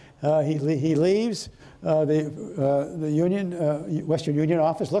 He leaves the Western Union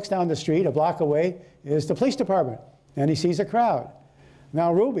office, looks down the street. A block away is the police department, and he sees a crowd.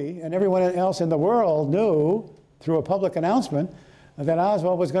 Now Ruby and everyone else in the world knew through a public announcement that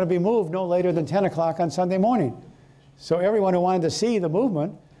Oswald was going to be moved no later than 10 o'clock on Sunday morning. So everyone who wanted to see the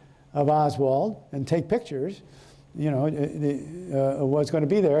movement of Oswald and take pictures, you know, was going to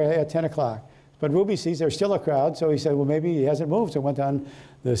be there at 10 o'clock. But Ruby sees there's still a crowd, so he said, well, maybe he hasn't moved. So went on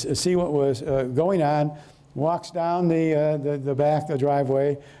to see what was going on, walks down the back, the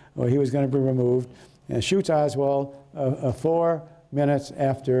driveway where he was going to be removed, and shoots Oswald 4 minutes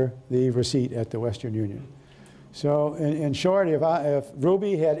after the receipt at the Western Union. So in short, if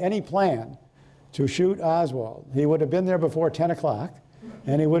Ruby had any plan to shoot Oswald, he would have been there before 10 o'clock,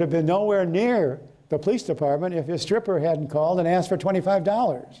 and he would have been nowhere near the police department if his stripper hadn't called and asked for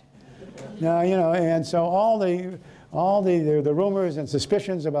 $25. Now, you know, and so all the rumors and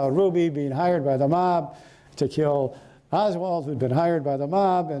suspicions about Ruby being hired by the mob to kill Oswald, who'd been hired by the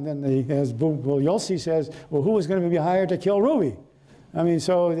mob, and then as Yossi says, well, who was going to be hired to kill Ruby? I mean,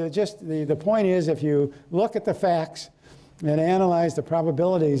 so the point is, if you look at the facts and analyze the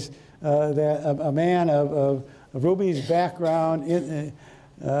probabilities that a man of Ruby's background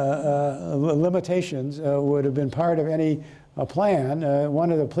limitations would have been part of any plan. One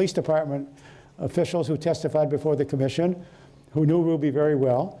of the police department officials who testified before the commission, who knew Ruby very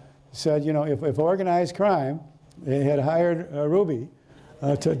well, said, you know, if organized crime had hired Ruby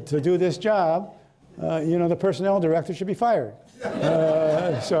to do this job, you know, the personnel director should be fired.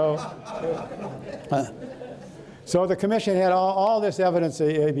 So the commission had all this evidence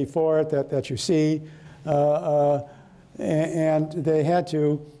before it that you see, and they had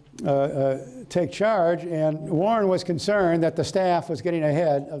to take charge, and Warren was concerned that the staff was getting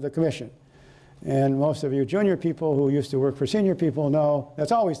ahead of the commission. And most of you junior people who used to work for senior people know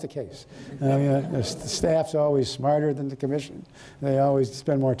that's always the case. The staff's always smarter than the commission. They always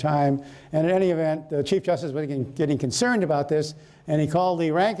spend more time. And in any event, the Chief Justice was getting concerned about this, and he called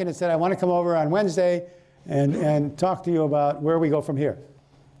Lee Rankin and said, I want to come over on Wednesday and talk to you about where we go from here.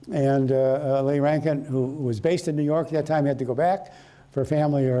 And Lee Rankin, who was based in New York at that time, had to go back for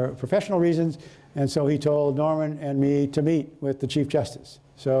family or professional reasons, and so he told Norman and me to meet with the Chief Justice.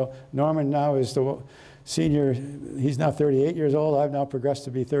 So Norman now is the senior, he's now 38 years old. I've now progressed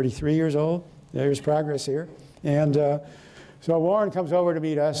to be 33 years old. There's progress here. And so Warren comes over to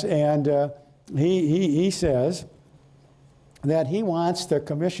meet us, and he says that he wants the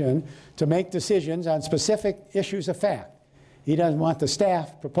commission to make decisions on specific issues of fact. He doesn't want the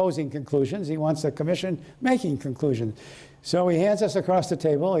staff proposing conclusions. He wants the commission making conclusions. So he hands us across the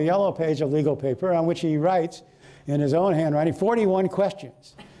table a yellow page of legal paper on which he writes in his own handwriting 41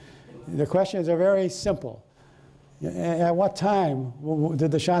 questions. The questions are very simple. At what time did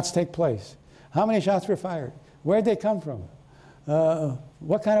the shots take place? How many shots were fired? Where'd they come from?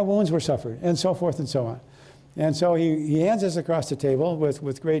 What kind of wounds were suffered? And so forth and so on. And so he hands us across the table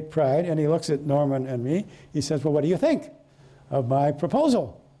with great pride, and he looks at Norman and me. He says, well, what do you think of my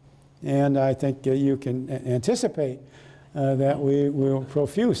proposal? And I think you can anticipate that we will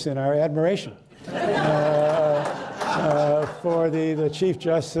profuse in our admiration for the Chief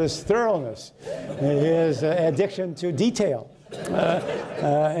Justice's thoroughness, his addiction to detail,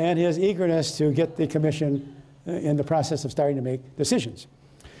 and his eagerness to get the commission in the process of starting to make decisions.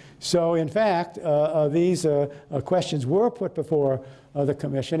 So in fact, these questions were put before the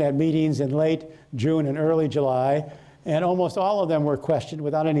commission at meetings in late June and early July, and almost all of them were questioned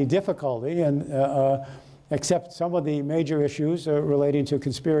without any difficulty, and except some of the major issues relating to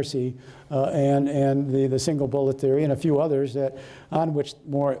conspiracy and the single bullet theory, and a few others that on which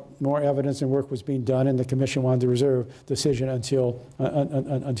more evidence and work was being done, and the commission wanted to reserve decision until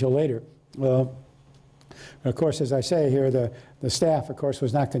later. Of course, as I say here, the staff, of course,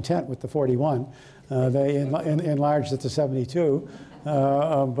 was not content with the 41 They enlarged it to 72.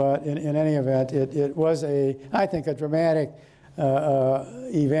 But in any event, it was I think, a dramatic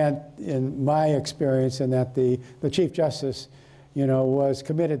event in my experience, in that the Chief Justice, was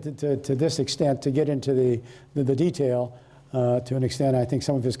committed to this extent to get into the detail to an extent I think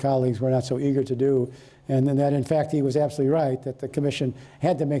some of his colleagues were not so eager to do. And then that, in fact, he was absolutely right, that the commission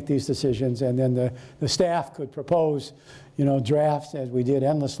had to make these decisions, and then the staff could propose, drafts, as we did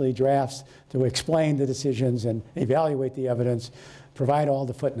endlessly, drafts to explain the decisions and evaluate the evidence, provide all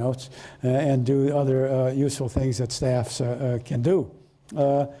the footnotes, and do other useful things that staffs can do.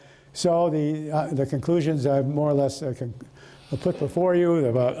 So the conclusions I've more or less put before you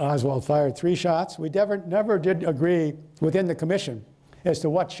about Oswald fired 3 shots. We never did agree within the commission as to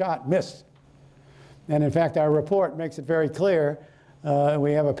what shot missed. And in fact, our report makes it very clear.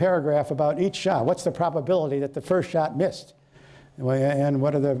 We have a paragraph about each shot. What's the probability that the first shot missed? And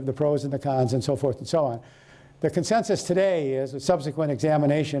what are the pros and the cons, and so forth and so on. The consensus today is, with subsequent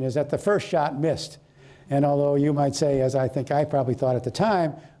examination, is that the first shot missed. And although you might say, as I think I probably thought at the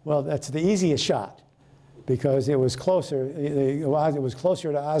time, well, that's the easiest shot, because it was closer. It was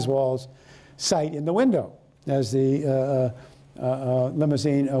closer to Oswald's sight in the window as the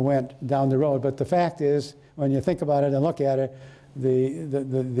limousine went down the road. But the fact is, when you think about it and look at it,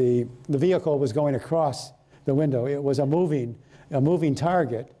 the vehicle was going across the window. It was a moving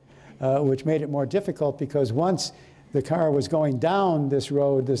target, which made it more difficult, because once the car was going down this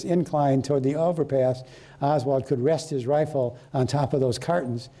road, this incline toward the overpass, Oswald could rest his rifle on top of those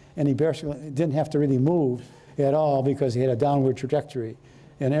cartons, and he basically didn't have to really move at all, because he had a downward trajectory.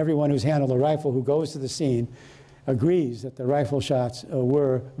 And everyone who's handled a rifle who goes to the scene agrees that the rifle shots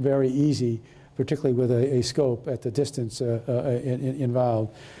were very easy, particularly with a scope at the distance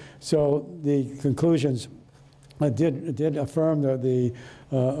involved. So the conclusions did affirm the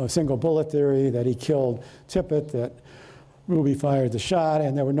single bullet theory, that he killed Tippit, that Ruby fired the shot,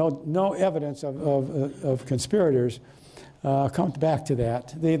 and there were no evidence of conspirators. Come back to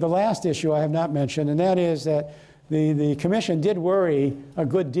that. The last issue I have not mentioned, and that is that the commission did worry a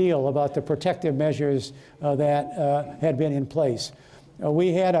good deal about the protective measures that had been in place.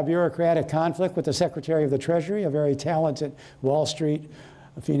 We had a bureaucratic conflict with the Secretary of the Treasury, a very talented Wall Street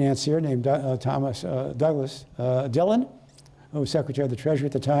financier named Thomas Douglas Dillon, who was Secretary of the Treasury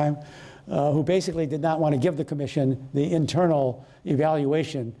at the time, who basically did not want to give the commission the internal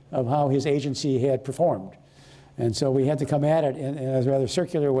evaluation of how his agency had performed. And so we had to come at it in a rather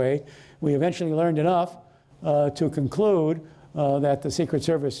circular way. We eventually learned enough to conclude that the Secret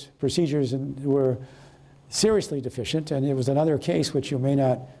Service procedures were seriously deficient, and it was another case which you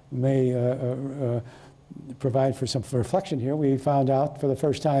may provide for some reflection here. We found out for the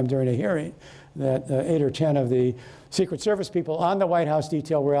first time during a hearing that 8 or 10 of the Secret Service people on the White House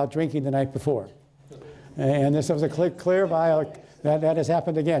detail were out drinking the night before. And this was a clear violation. That has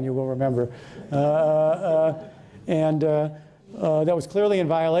happened again, you will remember. That was clearly in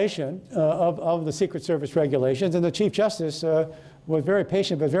violation of the Secret Service regulations, and the Chief Justice was very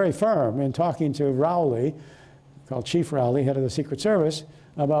patient but very firm in talking to Rowley, called Chief Rowley, head of the Secret Service,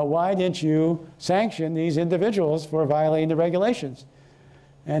 about why didn't you sanction these individuals for violating the regulations?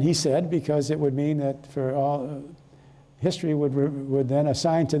 And he said, because it would mean that for all history would then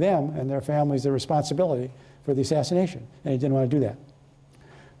assign to them and their families the responsibility for the assassination, and he didn't want to do that.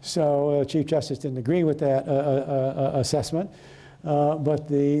 So Chief Justice didn't agree with that assessment, but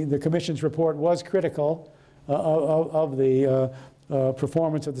the Commission's report was critical of the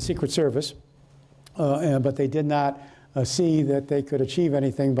performance of the Secret Service, but they did not see that they could achieve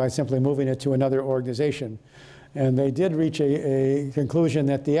anything by simply moving it to another organization. And they did reach a conclusion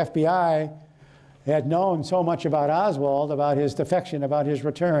that the FBI had known so much about Oswald, about his defection, about his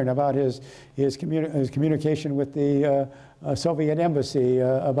return, about his communication with the Soviet embassy,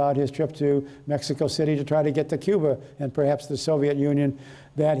 about his trip to Mexico City to try to get to Cuba and perhaps the Soviet Union,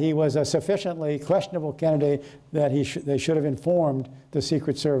 that he was a sufficiently questionable candidate that they should have informed the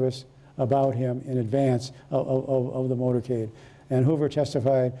Secret Service about him in advance of the motorcade. And Hoover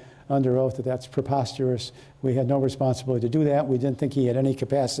testified under oath that that's preposterous. We had no responsibility to do that. We didn't think he had any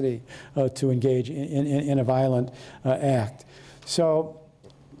capacity to engage in a violent act. So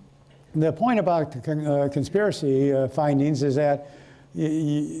the point about conspiracy findings is that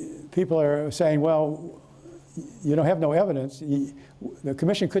people are saying, well, you don't have no evidence. The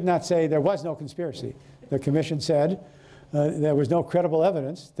Commission could not say there was no conspiracy. The Commission said there was no credible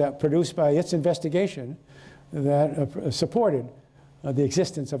evidence that produced by its investigation that supported the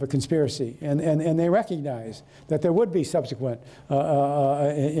existence of a conspiracy, and they recognize that there would be subsequent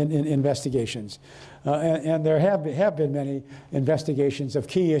investigations. And there have been many investigations of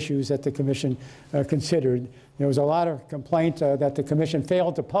key issues that the Commission considered. There was a lot of complaint that the Commission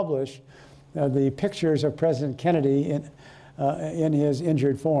failed to publish the pictures of President Kennedy in his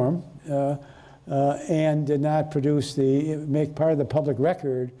injured form, and did not make part of the public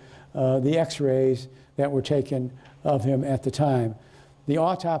record the x-rays that were taken of him at the time. The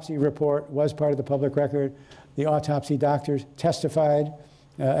autopsy report was part of the public record. The autopsy doctors testified,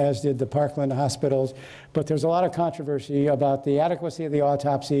 as did the Parkland hospitals. But there's a lot of controversy about the adequacy of the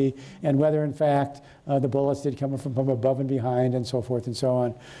autopsy and whether, in fact, the bullets did come from above and behind and so forth and so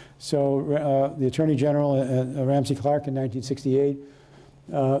on. So the Attorney General, Ramsey Clark, in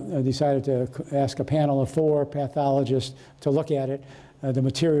 1968, decided to ask a panel of 4 pathologists to look at it, the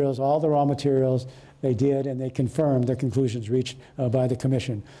materials, all the raw materials. They did, and they confirmed the conclusions reached by the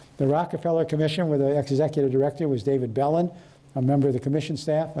Commission. The Rockefeller Commission, where the executive director was David Bellin, a member of the Commission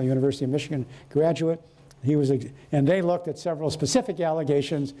staff, a University of Michigan graduate. And they looked at several specific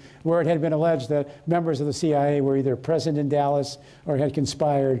allegations where it had been alleged that members of the CIA were either present in Dallas or had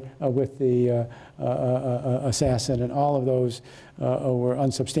conspired with the assassin, and all of those were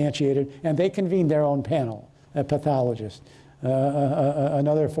unsubstantiated. And they convened their own panel of pathologists.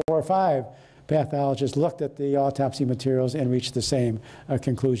 Another 4 or 5 pathologists looked at the autopsy materials and reached the same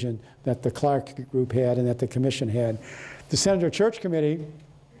conclusion that the Clark group had and that the Commission had. The Senator Church Committee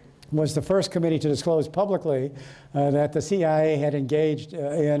was the first committee to disclose publicly that the CIA had engaged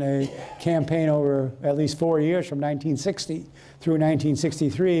in a campaign over at least 4 years, from 1960 through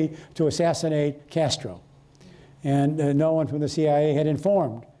 1963, to assassinate Castro. And no one from the CIA had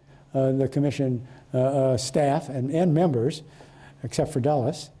informed the Commission staff and members, except for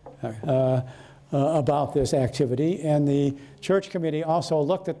Dulles, about this activity. And the Church Committee also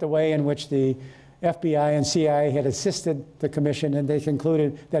looked at the way in which the FBI and CIA had assisted the Commission, and they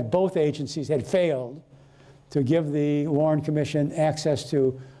concluded that both agencies had failed to give the Warren Commission access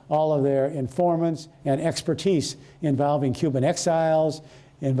to all of their informants and expertise involving Cuban exiles,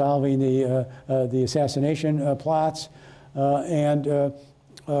 involving the assassination plots, and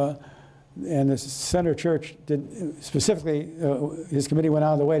the Senator Church did specifically, his committee went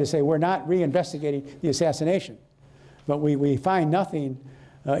out of the way to say, we're not reinvestigating the assassination, but we find nothing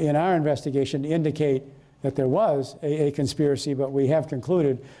in our investigation to indicate that there was a conspiracy, but we have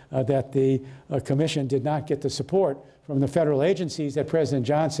concluded that the Commission did not get the support from the federal agencies that President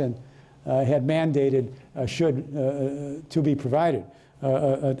Johnson had mandated to be provided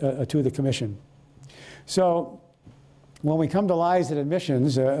to the Commission. So when we come to lies and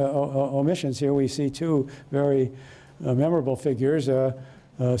omissions here, we see 2 very memorable figures.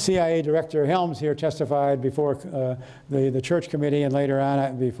 CIA Director Helms here testified before the Church Committee, and later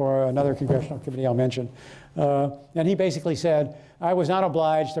on before another congressional committee I'll mention. And he basically said, I was not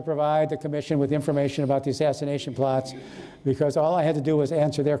obliged to provide the Commission with information about the assassination plots because all I had to do was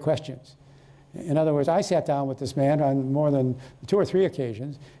answer their questions. In other words, I sat down with this man on more than 2 or 3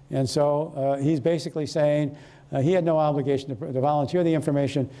 occasions, and so he's basically saying he had no obligation to volunteer the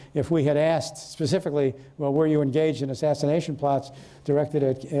information. If we had asked specifically, well, were you engaged in assassination plots directed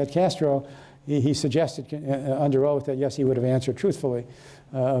at Castro, he suggested under oath that yes, he would have answered truthfully.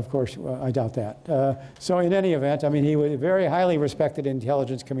 Of course, I doubt that. So in any event, I mean, he was a very highly respected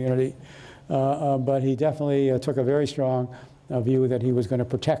intelligence community, but he definitely took a very strong view that he was going to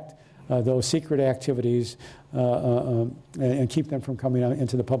protect those secret activities and keep them from coming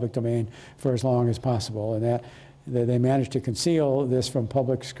into the public domain for as long as possible. And that they managed to conceal this from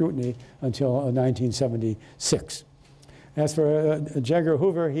public scrutiny until 1976. As for J. Edgar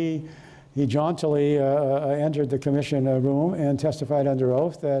Hoover, he jauntily entered the Commission room and testified under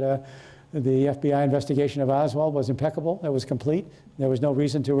oath that the FBI investigation of Oswald was impeccable, it was complete. There was no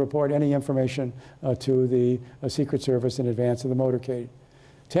reason to report any information to the Secret Service in advance of the motorcade.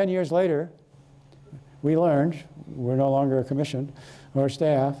 10 years later, we learned, we're no longer a commission or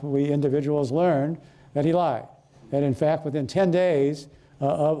staff, we individuals learned that he lied. That in fact, within 10 days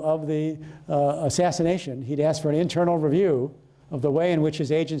of the assassination, he'd asked for an internal review of the way in which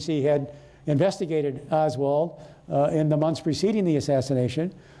his agency had investigated Oswald in the months preceding the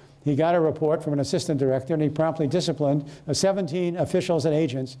assassination. He got a report from an assistant director, and he promptly disciplined 17 officials and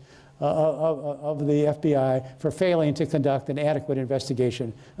agents of the FBI for failing to conduct an adequate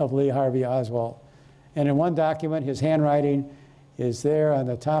investigation of Lee Harvey Oswald. And in one document, his handwriting is there on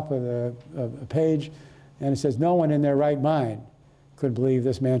the top of the page, and it says, no one in their right mind could believe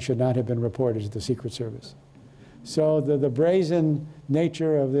this man should not have been reported to the Secret Service. So the brazen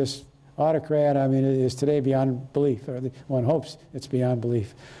nature of this autocrat, I mean, it is today beyond belief, or one hopes it's beyond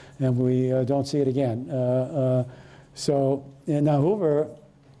belief, and we don't see it again. And now Hoover,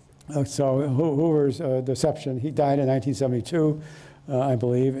 Hoover's deception, he died in 1972, I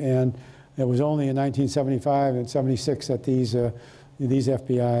believe, and it was only in 1975 and 76 that these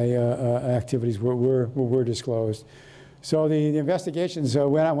FBI activities were disclosed. So the investigations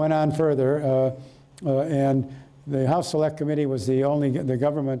went on further, and the House Select Committee was the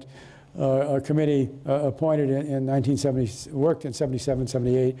government committee appointed in 1970, worked in 77,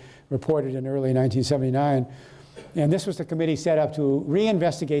 78, reported in early 1979. And this was the committee set up to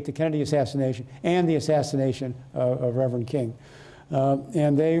reinvestigate the Kennedy assassination and the assassination of Reverend King.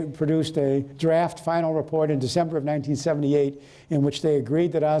 And they produced a draft final report in December of 1978 in which they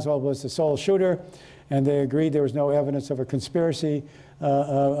agreed that Oswald was the sole shooter, and they agreed there was no evidence of a conspiracy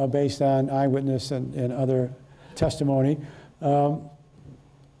based on eyewitness and other testimony.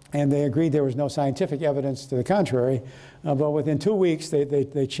 And they agreed there was no scientific evidence to the contrary. But within 2 weeks,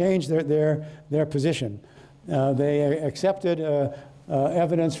 they changed their position. They accepted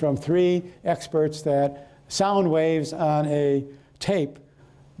evidence from 3 experts that sound waves on a tape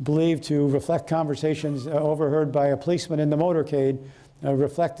believed to reflect conversations overheard by a policeman in the motorcade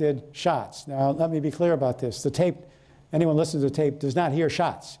reflected shots. Now, let me be clear about this. The tape, anyone listens to the tape, does not hear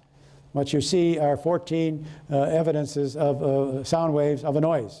shots. What you see are 14 evidences of sound waves of a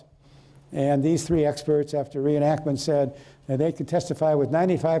noise. And these 3 experts, after reenactment, said that they could testify with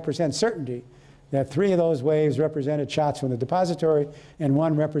 95% certainty that 3 of those waves represented shots from the depository, and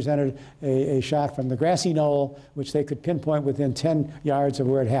 1 represented a shot from the grassy knoll, which they could pinpoint within 10 yards of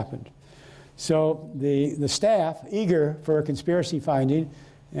where it happened. So the staff, eager for a conspiracy finding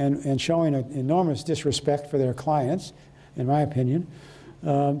and showing an enormous disrespect for their clients, in my opinion,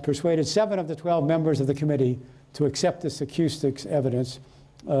 persuaded 7 of the 12 members of the committee to accept this acoustics evidence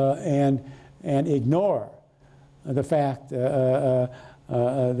and ignore the fact that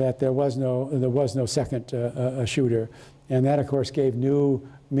there was no second shooter. And that, of course, gave new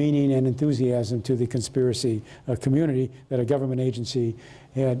meaning and enthusiasm to the conspiracy community that a government agency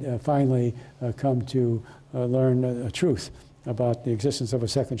had finally come to learn the truth about the existence of a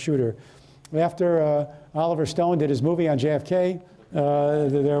second shooter. After Oliver Stone did his movie on JFK,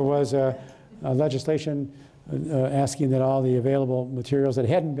 there was a legislation asking that all the available materials that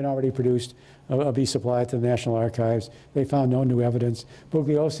hadn't been already produced be supplied to the National Archives. They found no new evidence.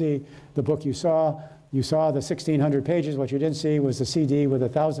 Bugliosi, the book you saw the 1,600 pages. What you didn't see was the CD with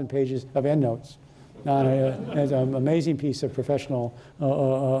 1,000 pages of endnotes. It's an amazing piece of professional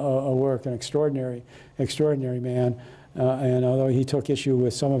work, an extraordinary man. And although he took issue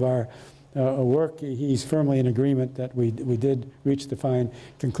with some of our work, he's firmly in agreement that we did reach the fine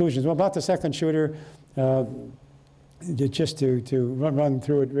conclusions. Well, about the second shooter, just to run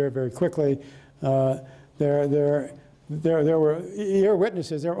through it very, very quickly, there were ear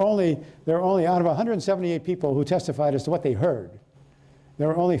witnesses. There were only out of 178 people who testified as to what they heard. There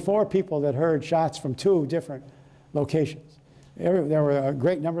were only 4 people that heard shots from 2 different locations. There were a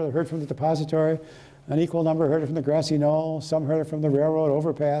great number that heard from the depository. An equal number heard it from the grassy knoll. Some heard it from the railroad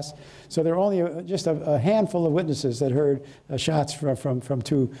overpass. So there were only just a handful of witnesses that heard shots from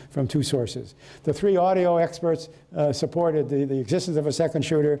two sources. The 3 audio experts supported the existence of a second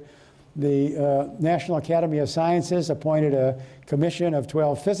shooter. The National Academy of Sciences appointed a commission of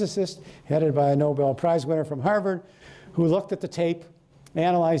 12 physicists headed by a Nobel Prize winner from Harvard who looked at the tape,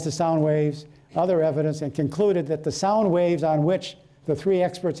 analyzed the sound waves, other evidence, and concluded that the sound waves on which the 3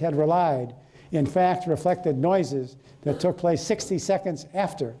 experts had relied in fact reflected noises that took place 60 seconds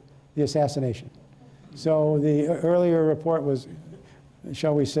after the assassination. So the earlier report was,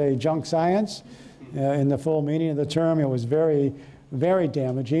 shall we say, junk science in the full meaning of the term. It was very, very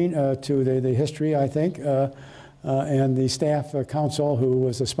damaging to the history, I think. And the staff council, who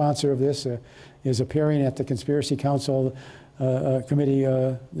was a sponsor of this, is appearing at the Conspiracy Council Committee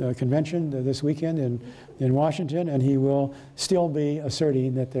convention this weekend in Washington, and he will still be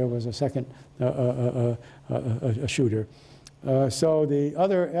asserting that there was a second shooter. So the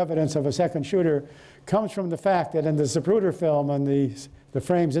other evidence of a second shooter comes from the fact that in the Zapruder film, and the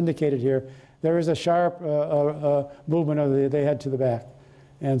frames indicated here, there is a sharp movement of the head to the back.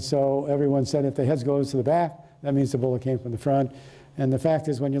 And so everyone said if the head goes to the back, that means the bullet came from the front. And the fact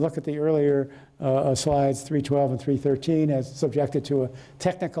is, when you look at the earlier slides, 312 and 313, as subjected to a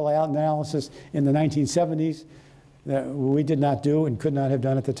technical analysis in the 1970s, that we did not do and could not have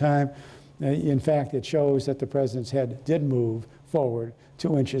done at the time. In fact, it shows that the president's head did move forward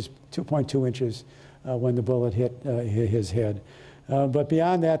 2.2 inches when the bullet hit his head. But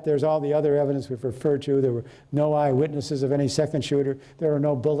beyond that, there's all the other evidence we've referred to. There were no eyewitnesses of any second shooter. There were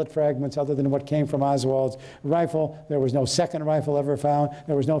no bullet fragments other than what came from Oswald's rifle. There was no second rifle ever found.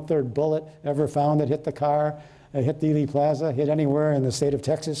 There was no third bullet ever found that hit the car, hit Dealey Plaza, hit anywhere in the state of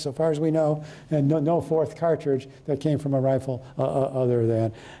Texas, so far as we know, and no fourth cartridge that came from a rifle other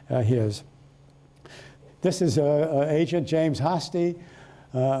than his. This is Agent James Hosty,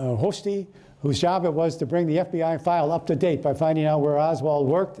 whose job it was to bring the FBI file up to date by finding out where Oswald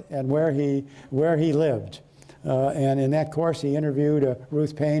worked and where he lived. And in that course, he interviewed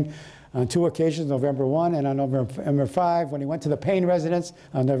Ruth Paine on 2 occasions, November 1 and on November 5. When he went to the Paine residence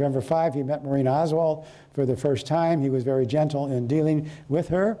on November 5, he met Marina Oswald for the first time. He was very gentle in dealing with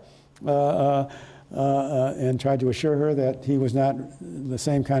her and tried to assure her that he was not the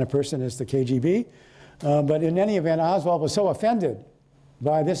same kind of person as the KGB. But in any event, Oswald was so offended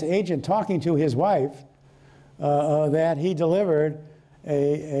by this agent talking to his wife that he delivered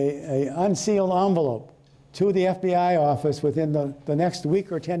a unsealed envelope to the FBI office within the next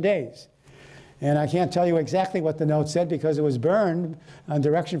week or 10 days. And I can't tell you exactly what the note said because it was burned on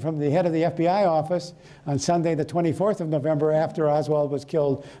direction from the head of the FBI office on Sunday, the 24th of November, after Oswald was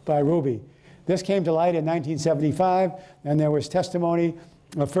killed by Ruby. This came to light in 1975, and there was testimony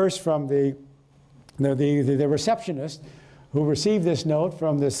first from the receptionist who received this note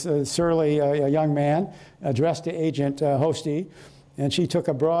from this surly young man addressed to Agent Hosty, and she took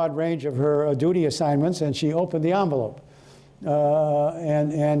a broad range of her duty assignments and she opened the envelope.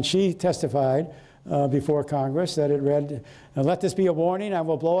 And she testified before Congress that it read, "Let this be a warning, I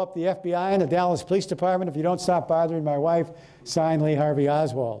will blow up the FBI and the Dallas Police Department if you don't stop bothering my wife, signed Lee Harvey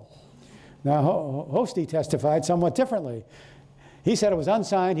Oswald." Now, Hosty testified somewhat differently. He said it was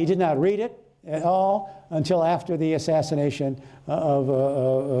unsigned, he did not read it at all until after the assassination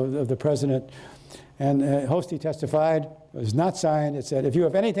of the president. And Hosty testified, it was not signed. It said, "If you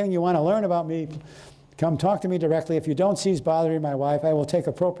have anything you want to learn about me, come talk to me directly. If you don't cease bothering my wife, I will take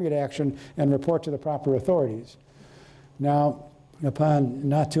appropriate action and report to the proper authorities." Now, upon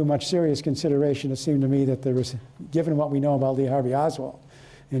not too much serious consideration, it seemed to me that there was, given what we know about Lee Harvey Oswald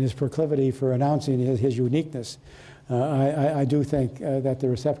and his proclivity for announcing his uniqueness, I do think that the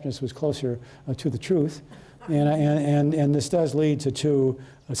receptionist was closer to the truth, and this does lead to 2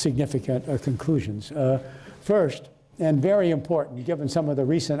 significant conclusions. First, and very important, given some of the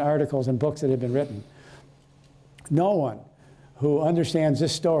recent articles and books that have been written, no one who understands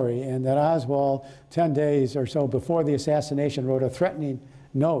this story and that Oswald, 10 days or so before the assassination, wrote a threatening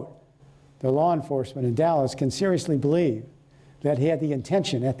note to law enforcement in Dallas can seriously believe that he had the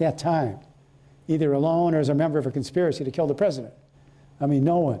intention at that time, either alone or as a member of a conspiracy, to kill the president. I mean,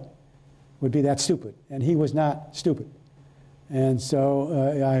 no one would be that stupid, and he was not stupid. And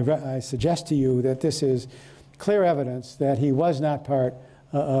so I suggest to you that this is clear evidence that he was not part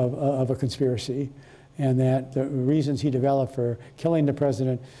of a conspiracy, and that the reasons he developed for killing the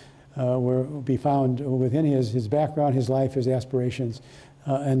president will be found within his background, his life, his aspirations,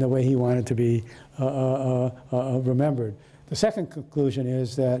 and the way he wanted to be remembered. The second conclusion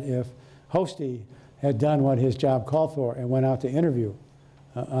is that if Hosty had done what his job called for and went out to interview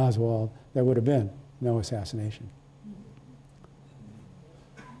Oswald, there would have been no assassination.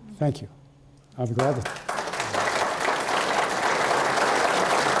 Thank you. I'll be glad to.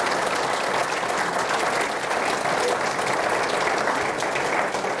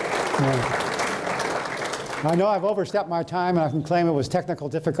 I know I've overstepped my time, and I can claim it was technical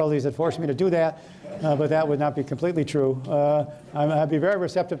difficulties that forced me to do that, but that would not be completely true. I'd be very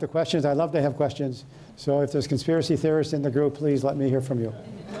receptive to questions. I'd love to have questions. So if there's conspiracy theorists in the group, please let me hear from you.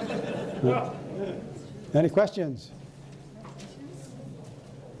 Any questions?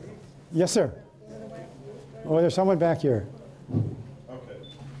 Yes, sir. Oh, there's someone back here. Okay.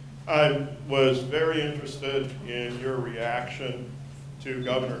 I was very interested in your reaction to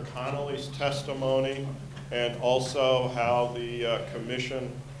Governor Connolly's testimony, and also how the commission,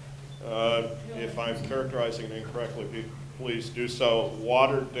 if I'm characterizing it incorrectly, please do so,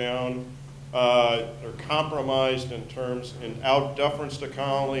 watered down or compromised in out deference to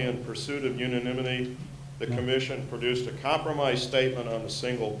Connolly in pursuit of unanimity. The commission produced a compromise statement on the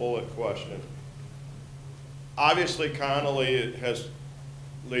single bullet question. Obviously, Connolly has,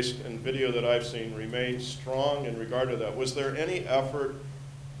 at least in video that I've seen, remained strong in regard to that. Was there any effort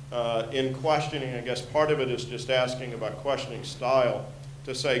in questioning, I guess part of it is just asking about questioning style,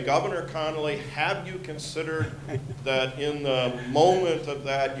 to say, Governor Connolly, have you considered that in the moment of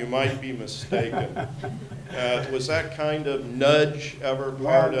that you might be mistaken? Was that kind of nudge ever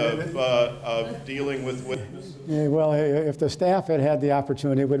part of dealing with witnesses? Yeah, well, if the staff had had the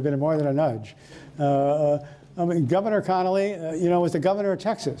opportunity, it would have been more than a nudge. I mean, Governor Connolly, you know, was the governor of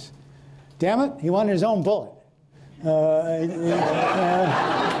Texas. Damn it, he wanted his own bullet. You know,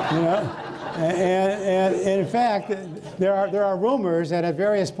 and in fact, there are rumors that at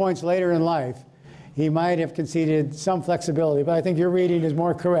various points later in life, he might have conceded some flexibility, but I think your reading is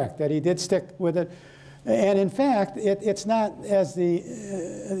more correct, that he did stick with it. And in fact, it's not, as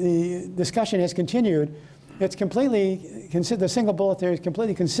the discussion has continued, it's completely, the single bullet theory is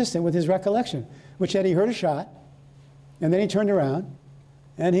completely consistent with his recollection, which that he heard a shot, and then he turned around,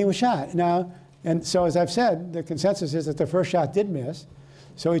 and he was shot. Now, and so as I've said, the consensus is that the first shot did miss,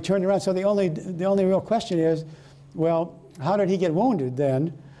 so he turned around. So the only real question is, well, how did he get wounded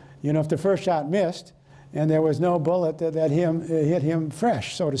then? You know, if the first shot missed, and there was no bullet that hit him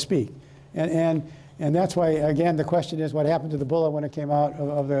fresh, so to speak. And that's why, again, the question is what happened to the bullet when it came out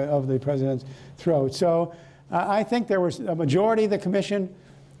of the president's throat. So I think there was a majority of the commission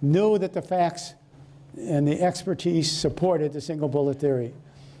knew that the facts and the expertise supported the single bullet theory.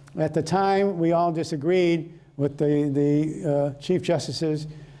 At the time, we all disagreed with the Chief Justice's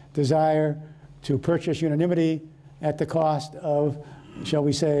desire to purchase unanimity at the cost of, shall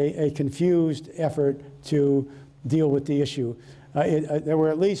we say, a confused effort to deal with the issue. There were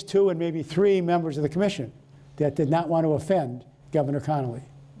at least 2 and maybe 3 members of the commission that did not want to offend Governor Connolly.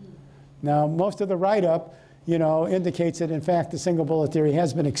 Now, most of the write-up, you know, indicates that, in fact, the single bullet theory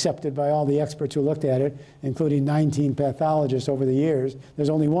has been accepted by all the experts who looked at it, including 19 pathologists over the years. There's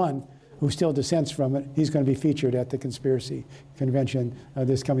only one who still dissents from it. He's going to be featured at the conspiracy convention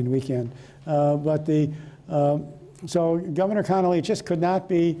this coming weekend. So Governor Connolly just could not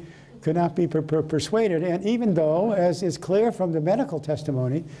be persuaded, and even though, as is clear from the medical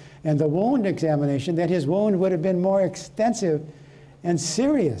testimony and the wound examination, that his wound would have been more extensive and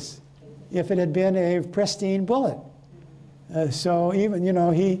serious if it had been a pristine bullet. So even, you know,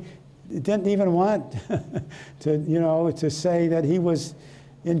 he didn't even want to, you know, to say that he was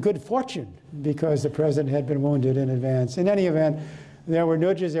in good fortune because the president had been wounded in advance. In any event, there were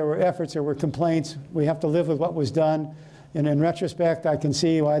nudges, there were efforts, there were complaints. We have to live with what was done. And in retrospect, I can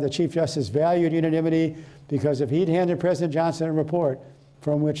see why the Chief Justice valued unanimity, because if he'd handed President Johnson a report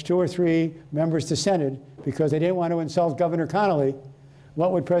from which 2 or 3 members dissented because they didn't want to insult Governor Connolly,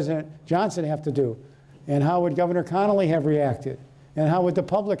 what would President Johnson have to do? And how would Governor Connolly have reacted? And how would the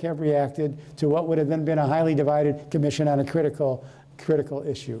public have reacted to what would have then been a highly divided commission on a critical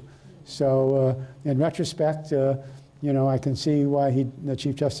issue? So in retrospect, you know, I can see why the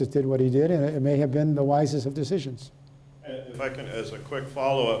Chief Justice did what he did, and it may have been the wisest of decisions. If I can, as a quick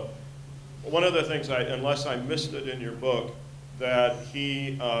follow-up, one of the things, unless I missed it in your book, that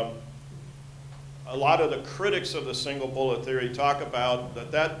a lot of the critics of the single bullet theory talk about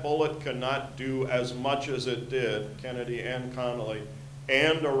that bullet cannot do as much as it did, Kennedy and Connolly,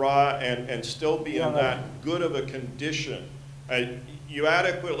 and still be in that good of a condition. You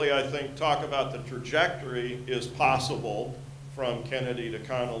adequately, I think, talk about the trajectory is possible from Kennedy to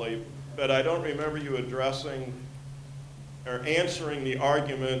Connolly, but I don't remember you addressing or answering the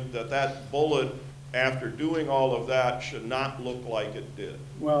argument that that bullet, after doing all of that, should not look like it did.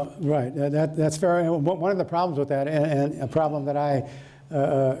 Well, right, that's fair. One of the problems with that, and a problem that I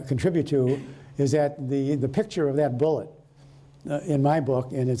contribute to, is that the picture of that bullet in my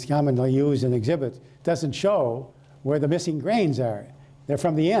book, and it's commonly used in exhibits, doesn't show where the missing grains are. They're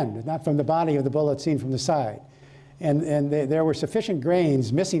from the end, not from the body of the bullet seen from the side. And there were sufficient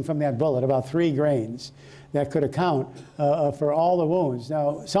grains missing from that bullet, about 3 grains, that could account for all the wounds.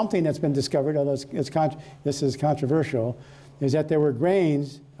 Now, something that's been discovered, although this is controversial, is that there were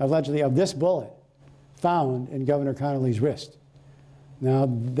grains, allegedly, of this bullet found in Governor Connolly's wrist. Now,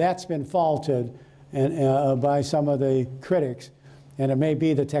 that's been faulted by some of the critics, and it may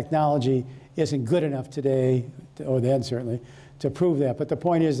be the technology isn't good enough today, or then certainly, to prove that. But the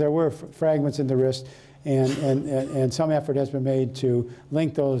point is there were fragments in the wrist, and some effort has been made to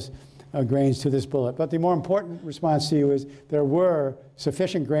link those grains to this bullet. But the more important response to you is there were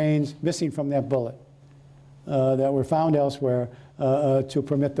sufficient grains missing from that bullet that were found elsewhere to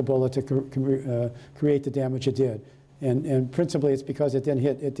permit the bullet to create the damage it did. And principally it's because it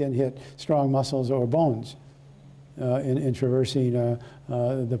didn't hit strong muscles or bones in traversing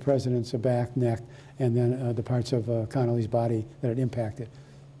the president's back, neck, and then the parts of Connolly's body that it impacted.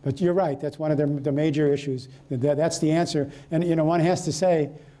 But you're right, that's one of the major issues. That's the answer. And you know, one has to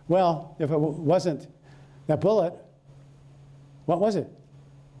say, well, if it wasn't that bullet, what was it?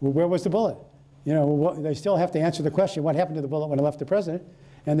 Where was the bullet? You know, they still have to answer the question, what happened to the bullet when it left the president?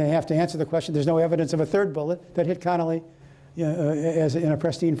 And they have to answer the question, there's no evidence of a third bullet that hit Connolly as in a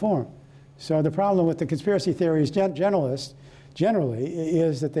pristine form. So the problem with the conspiracy theories generally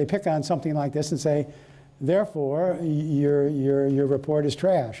is that they pick on something like this and say, Therefore, your report is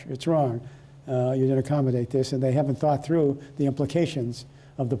trash. It's wrong. You didn't accommodate this, and they haven't thought through the implications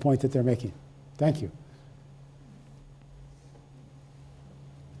of the point that they're making. Thank you.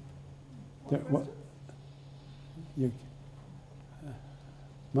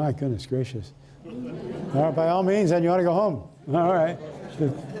 My goodness gracious. By all means, then you ought to go home. All right.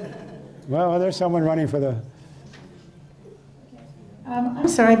 Well, there's someone running for the... I'm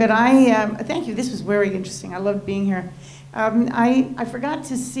sorry, but thank you. This was very interesting. I loved being here. I forgot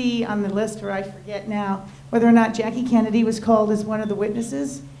to see on the list, or I forget now, whether or not Jackie Kennedy was called as one of the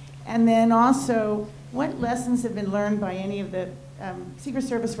witnesses. And then also, what lessons have been learned by any of the Secret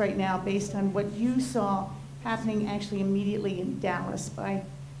Service right now based on what you saw happening actually immediately in Dallas by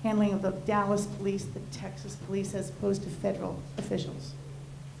handling of the Dallas police, the Texas police, as opposed to federal officials?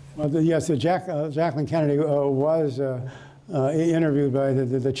 Well, yes, Jacqueline Kennedy was interviewed by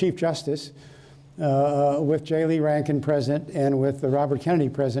the Chief Justice with J. Lee Rankin present and with Robert Kennedy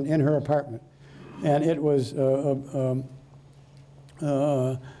present in her apartment. And it was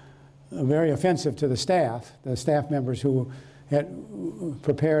very offensive to the staff members who had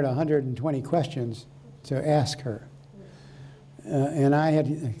prepared 120 questions to ask her. And I had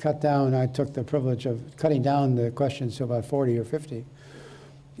I took the privilege of cutting down the questions to about 40 or 50.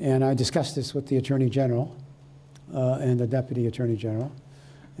 And I discussed this with the Attorney General and the Deputy Attorney General.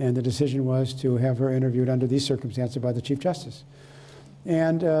 And the decision was to have her interviewed under these circumstances by the Chief Justice.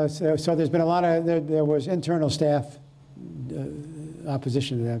 And so there's been a lot of, there was internal staff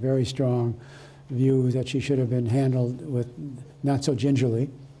opposition to that, very strong view that she should have been handled with not so gingerly.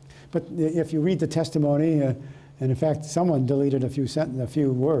 But if you read the testimony, and in fact, someone deleted a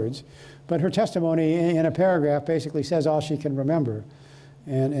few words, but her testimony in a paragraph basically says all she can remember.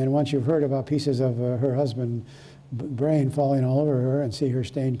 And once you've heard about pieces of her husband's brain falling all over her and see her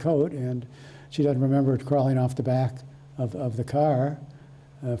stained coat, and she doesn't remember crawling off the back of the car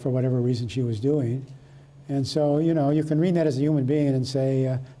for whatever reason she was doing. And so, you know, you can read that as a human being and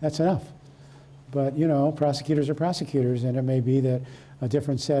say, that's enough. But, you know, prosecutors are prosecutors, and it may be that a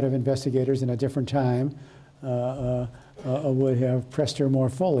different set of investigators in a different time would have pressed her more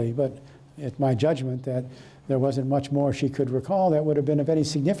fully. But it's my judgment that there wasn't much more she could recall that would have been of any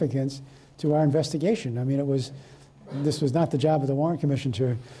significance to our investigation. I mean, this was not the job of the Warren Commission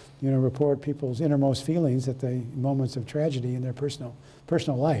to, you know, report people's innermost feelings at the moments of tragedy in their personal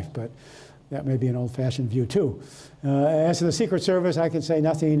life. But that may be an old-fashioned view, too. As to the Secret Service, I can say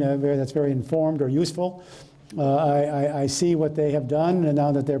nothing that's very informed or useful. I see what they have done, and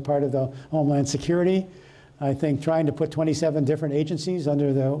now that they're part of the Homeland Security. I think trying to put 27 different agencies under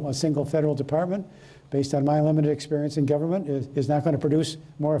a single federal department, based on my limited experience in government, is not going to produce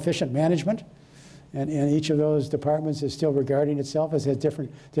more efficient management. And each of those departments is still regarding itself as has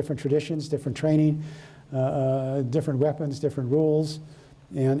different traditions, different training, different weapons, different rules.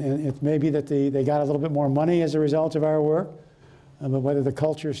 And it may be that they got a little bit more money as a result of our work. But whether the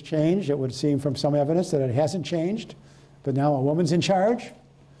culture's changed, it would seem from some evidence that it hasn't changed. But now a woman's in charge,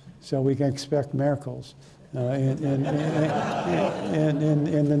 so we can expect miracles in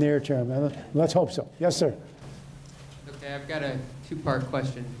the near term. Let's hope so. Yes, sir. Okay, I've got a two-part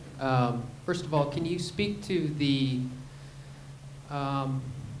question. First of all, can you speak to the,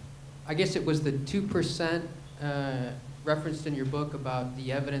 I guess it was the 2% referenced in your book about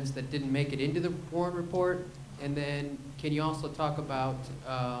the evidence that didn't make it into the Warren report? And then can you also talk about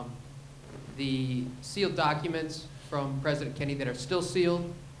the sealed documents from President Kennedy that are still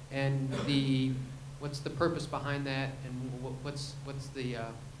sealed, and what's the purpose behind that, and what's the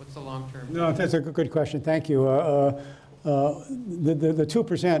long-term? No, that's a good question. Thank you. The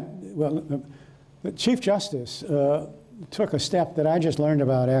 2%, well, the Chief Justice took a step that I just learned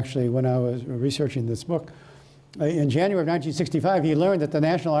about, actually, when I was researching this book. In January of 1965, he learned that the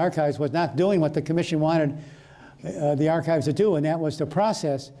National Archives was not doing what the Commission wanted the archives to do, and that was to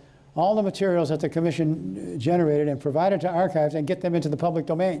process all the materials that the Commission generated and provided to archives and get them into the public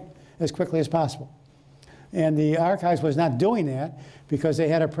domain as quickly as possible. And the archives was not doing that because they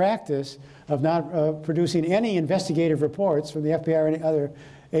had a practice of not producing any investigative reports from the FBI or any other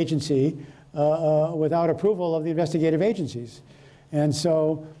agency without approval of the investigative agencies. And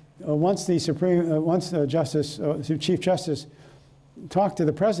so once the Chief Justice talked to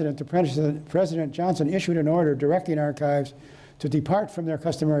the President, President Johnson issued an order directing archives to depart from their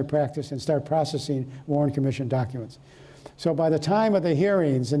customary practice and start processing Warren Commission documents. So by the time of the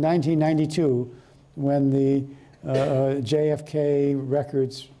hearings in 1992, when the JFK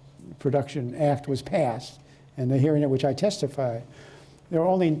Records Production Act was passed, and the hearing at which I testified, there were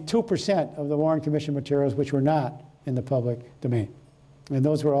only 2% of the Warren Commission materials which were not in the public domain. And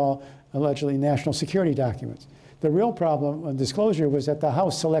those were all allegedly national security documents. The real problem on disclosure was that the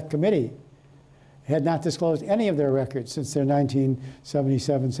House Select Committee had not disclosed any of their records since their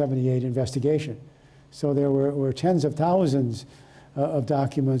 1977-78 investigation. So there were tens of thousands of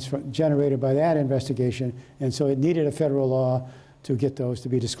documents generated by that investigation, and so it needed a federal law to get those to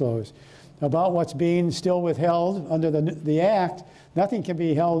be disclosed. About what's being still withheld under the Act, nothing can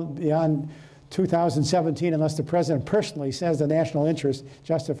be held beyond 2017 unless the President personally says the national interest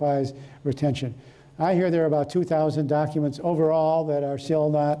justifies retention. I hear there are about 2,000 documents overall that are still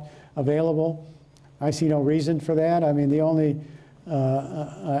not available. I see no reason for that. I mean, the only,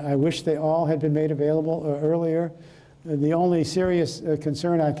 I wish they all had been made available earlier. The only serious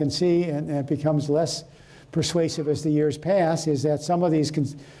concern I can see, and it becomes less persuasive as the years pass, is that some of these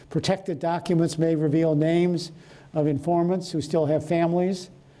protected documents may reveal names of informants who still have families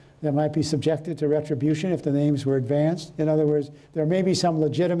that might be subjected to retribution if the names were advanced. In other words, there may be some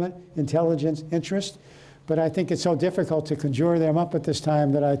legitimate intelligence interest, but I think it's so difficult to conjure them up at this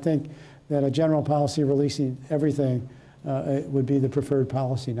time that I think that a general policy releasing everything would be the preferred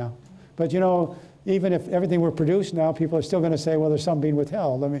policy now. But you know, even if everything were produced now, people are still going to say, well, there's some being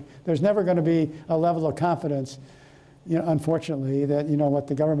withheld. I mean, there's never going to be a level of confidence, you know, unfortunately, that, you know, what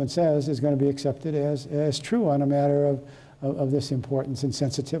the government says is going to be accepted as true on a matter of this importance and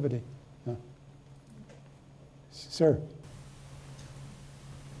sensitivity. Sir.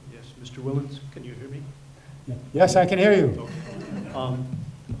 Yes, Mr. Willens, can you hear me? Yes, I can hear you. Okay.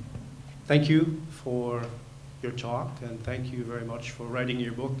 Thank you for your talk, and thank you very much for writing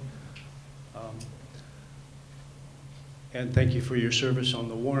your book. And thank you for your service on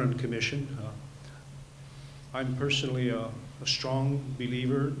the Warren Commission. I'm personally a strong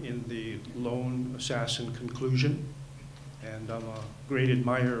believer in the lone assassin conclusion, and I'm a great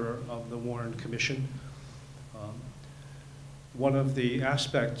admirer of the Warren Commission. One of the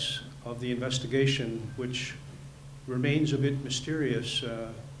aspects of the investigation which remains a bit mysterious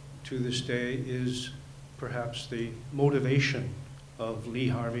to this day is perhaps the motivation of Lee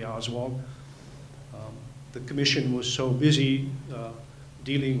Harvey Oswald. The commission was so busy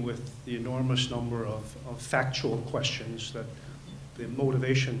dealing with the enormous number of factual questions that the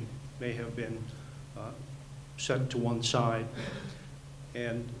motivation may have been set to one side.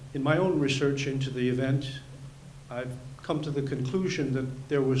 And in my own research into the event, I've come to the conclusion that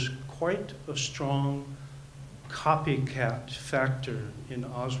there was quite a strong copycat factor in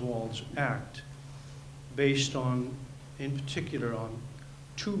Oswald's act, based on, in particular, on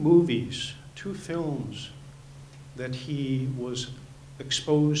two movies, two films that he was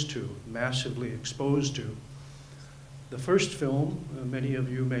exposed to, massively exposed to. The first film, many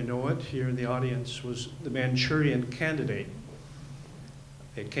of you may know it here in the audience, was The Manchurian Candidate.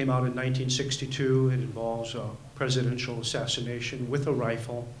 It came out in 1962. It involves a presidential assassination with a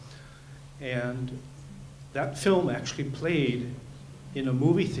rifle. And that film actually played in a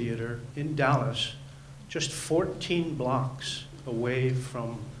movie theater in Dallas, just 14 blocks away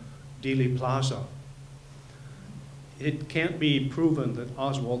from Dealey Plaza. It can't be proven that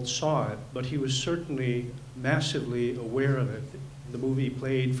Oswald saw it, but he was certainly massively aware of it. The movie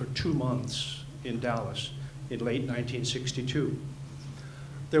played for 2 months in Dallas in late 1962.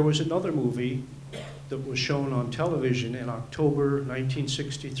 There was another movie that was shown on television in October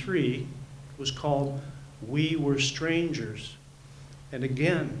 1963. It was called We Were Strangers. And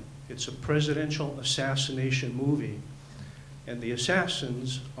again, it's a presidential assassination movie. And the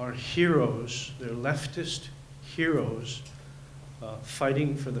assassins are heroes. They're leftist heroes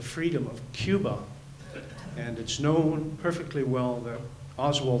fighting for the freedom of Cuba. And it's known perfectly well that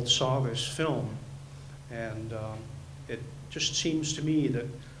Oswald saw this film. And it just seems to me that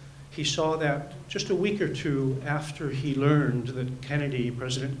he saw that just a week or two after he learned that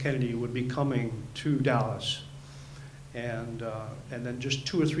President Kennedy would be coming to Dallas. And then just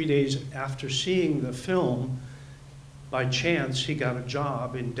 2 or 3 days after seeing the film, by chance, he got a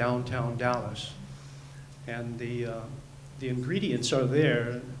job in downtown Dallas. And the ingredients are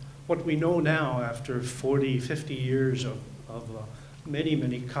there. What we know now after 40, 50 years of many,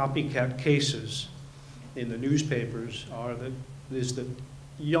 many copycat cases in the newspapers is that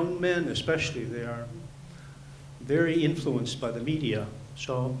young men especially, they are very influenced by the media.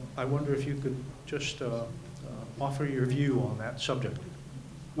 So I wonder if you could just offer your view on that subject.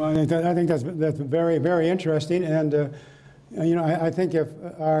 Well, I think that's very, very interesting. And you know, I think if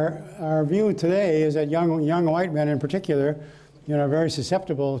our view today is that young white men in particular, you know, are very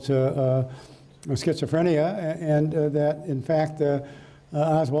susceptible to schizophrenia, and that in fact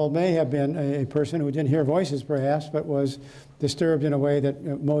Oswald may have been a person who didn't hear voices perhaps, but was disturbed in a way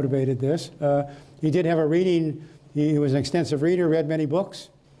that motivated this. He did have a reading He was an extensive reader, read many books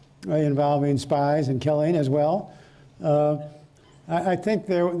involving spies and killing as well. I think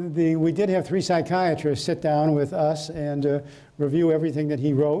we did have 3 psychiatrists sit down with us and review everything that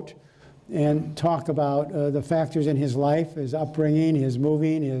he wrote and talk about the factors in his life, his upbringing, his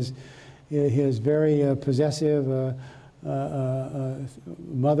moving, his very possessive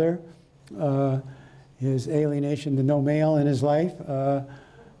mother, his alienation to no male in his life,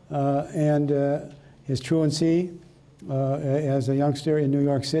 and his truancy as a youngster in New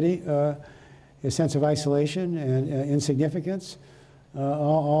York City, his sense of isolation and insignificance,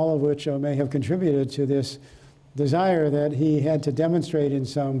 all of which may have contributed to this desire that he had to demonstrate in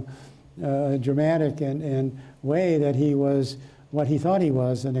some dramatic and way that he was what he thought he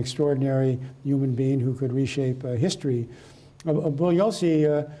was, an extraordinary human being who could reshape history.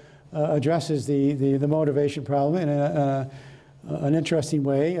 Bugliosi addresses the motivation problem in an interesting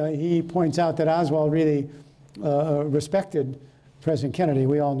way. He points out that Oswald really respected President Kennedy.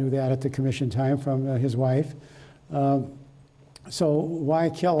 We all knew that at the commission time from his wife. So why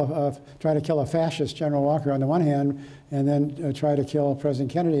try to kill a fascist, General Walker, on the one hand, and then try to kill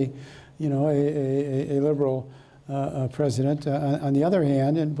President Kennedy, you know, a liberal president on the other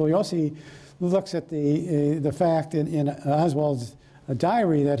hand? And Bugliosi looks at the fact in Oswald's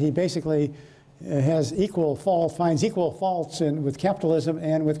diary that he basically finds equal faults with capitalism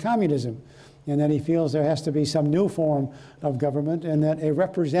and with communism, and that he feels there has to be some new form of government, and that a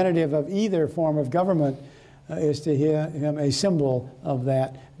representative of either form of government is to him a symbol of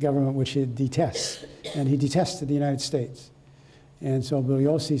that government which he detests, and he detested the United States. And so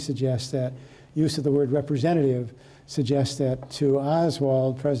Bugliosi suggests that use of the word representative suggests that to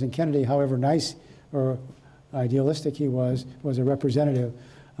Oswald, President Kennedy, however nice or idealistic he was a representative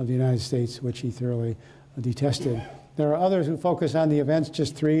of the United States, which he thoroughly detested. There are others who focus on the events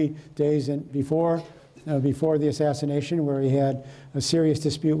just 3 days before the assassination, where he had a serious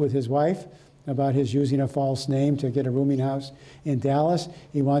dispute with his wife about his using a false name to get a rooming house in Dallas.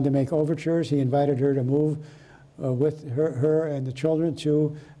 He wanted to make overtures. He invited her to move with her and the children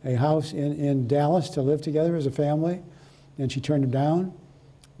to a house in Dallas to live together as a family, and she turned him down.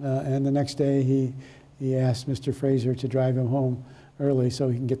 And the next day he asked Mr. Fraser to drive him home early so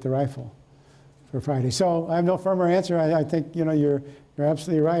he can get the rifle for Friday. So I have no firmer answer. I think, you know, you're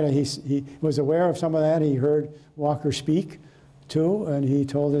absolutely right. He was aware of some of that. He heard Walker speak too, and he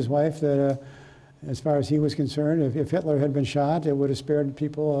told his wife that as far as he was concerned, if Hitler had been shot, it would have spared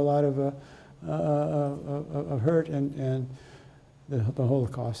people a lot of hurt and the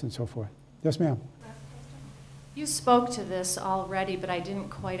Holocaust and so forth. Yes, ma'am. You spoke to this already, but I didn't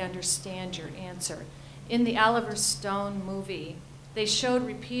quite understand your answer. In the Oliver Stone movie, they showed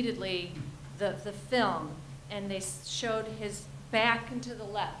repeatedly the film, and they showed his back and to the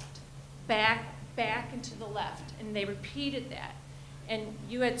left, back and to the left, and they repeated that. And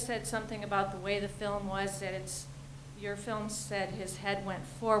you had said something about the way the film was, that your film said his head went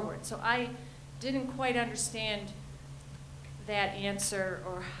forward. So I didn't quite understand that answer,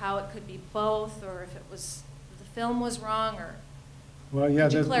 or how it could be both, or if it was the film was wrong, or well, yeah,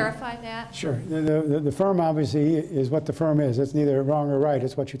 could you clarify that? Sure. The firm obviously is what the firm is. It's neither wrong or right.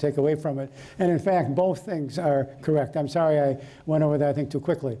 It's what you take away from it. And in fact, both things are correct. I'm sorry I went over that, I think, too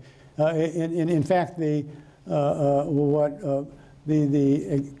quickly. In fact, the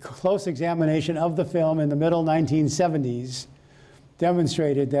close examination of the film in the middle 1970s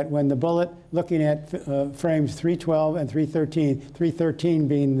demonstrated that when the bullet, looking at frames 312 and 313, 313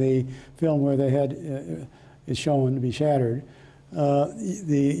 being the film where the head is shown to be shattered,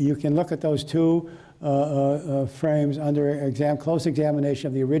 you can look at those two frames under close examination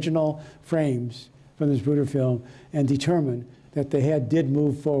of the original frames from this Bruder film and determine that the head did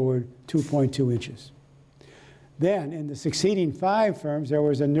move forward 2.2 inches. Then, in the succeeding 5 films, there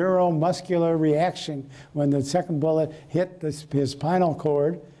was a neuromuscular reaction when the second bullet hit his spinal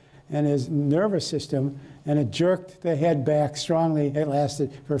cord and his nervous system, and it jerked the head back strongly. It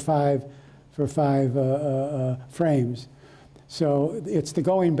lasted for five frames. So it's the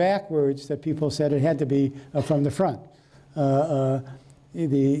going backwards that people said it had to be from the front.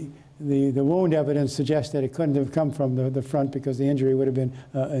 The wound evidence suggests that it couldn't have come from the front because the injury would have been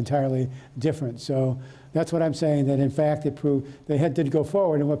entirely different. So that's what I'm saying, that in fact it proved the head did go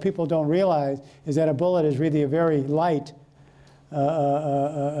forward. And what people don't realize is that a bullet is really a very light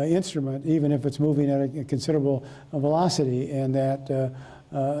instrument, even if it's moving at a considerable velocity, and that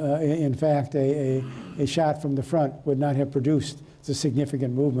in fact a shot from the front would not have produced the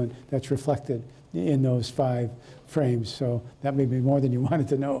significant movement that's reflected in those 5 frames. So that may be more than you wanted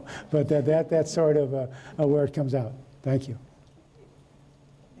to know, but that's sort of where it comes out. Thank you.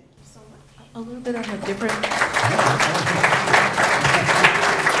 So much. A little bit on a different.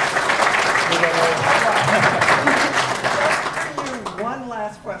 One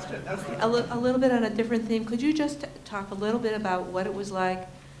last question. A little bit on a different theme. Could you just talk a little bit about what it was like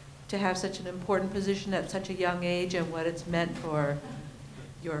to have such an important position at such a young age and what it's meant for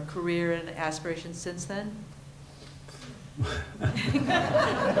your career and aspirations since then? You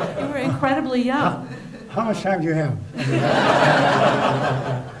were incredibly young. How much time do you have?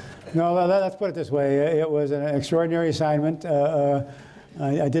 No, let's put it this way. It was an extraordinary assignment.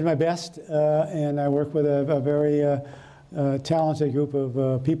 I did my best, and I worked with a very talented group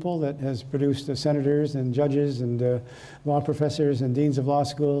of people that has produced senators and judges and law professors and deans of law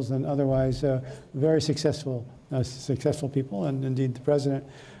schools and otherwise very successful people, and indeed the president.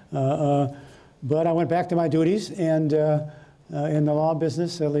 But I went back to my duties, and in the law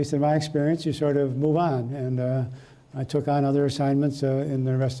business, at least in my experience, you sort of move on. And I took on other assignments in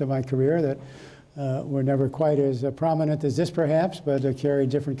the rest of my career that were never quite as prominent as this, perhaps, but carried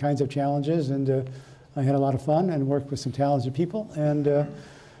different kinds of challenges. And I had a lot of fun and worked with some talented people. And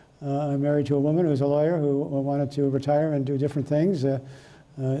I'm married to a woman who's a lawyer who wanted to retire and do different things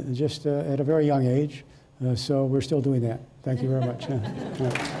just at a very young age. So we're still doing that. Thank you very much.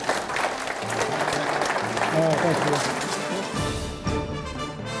 Thank you.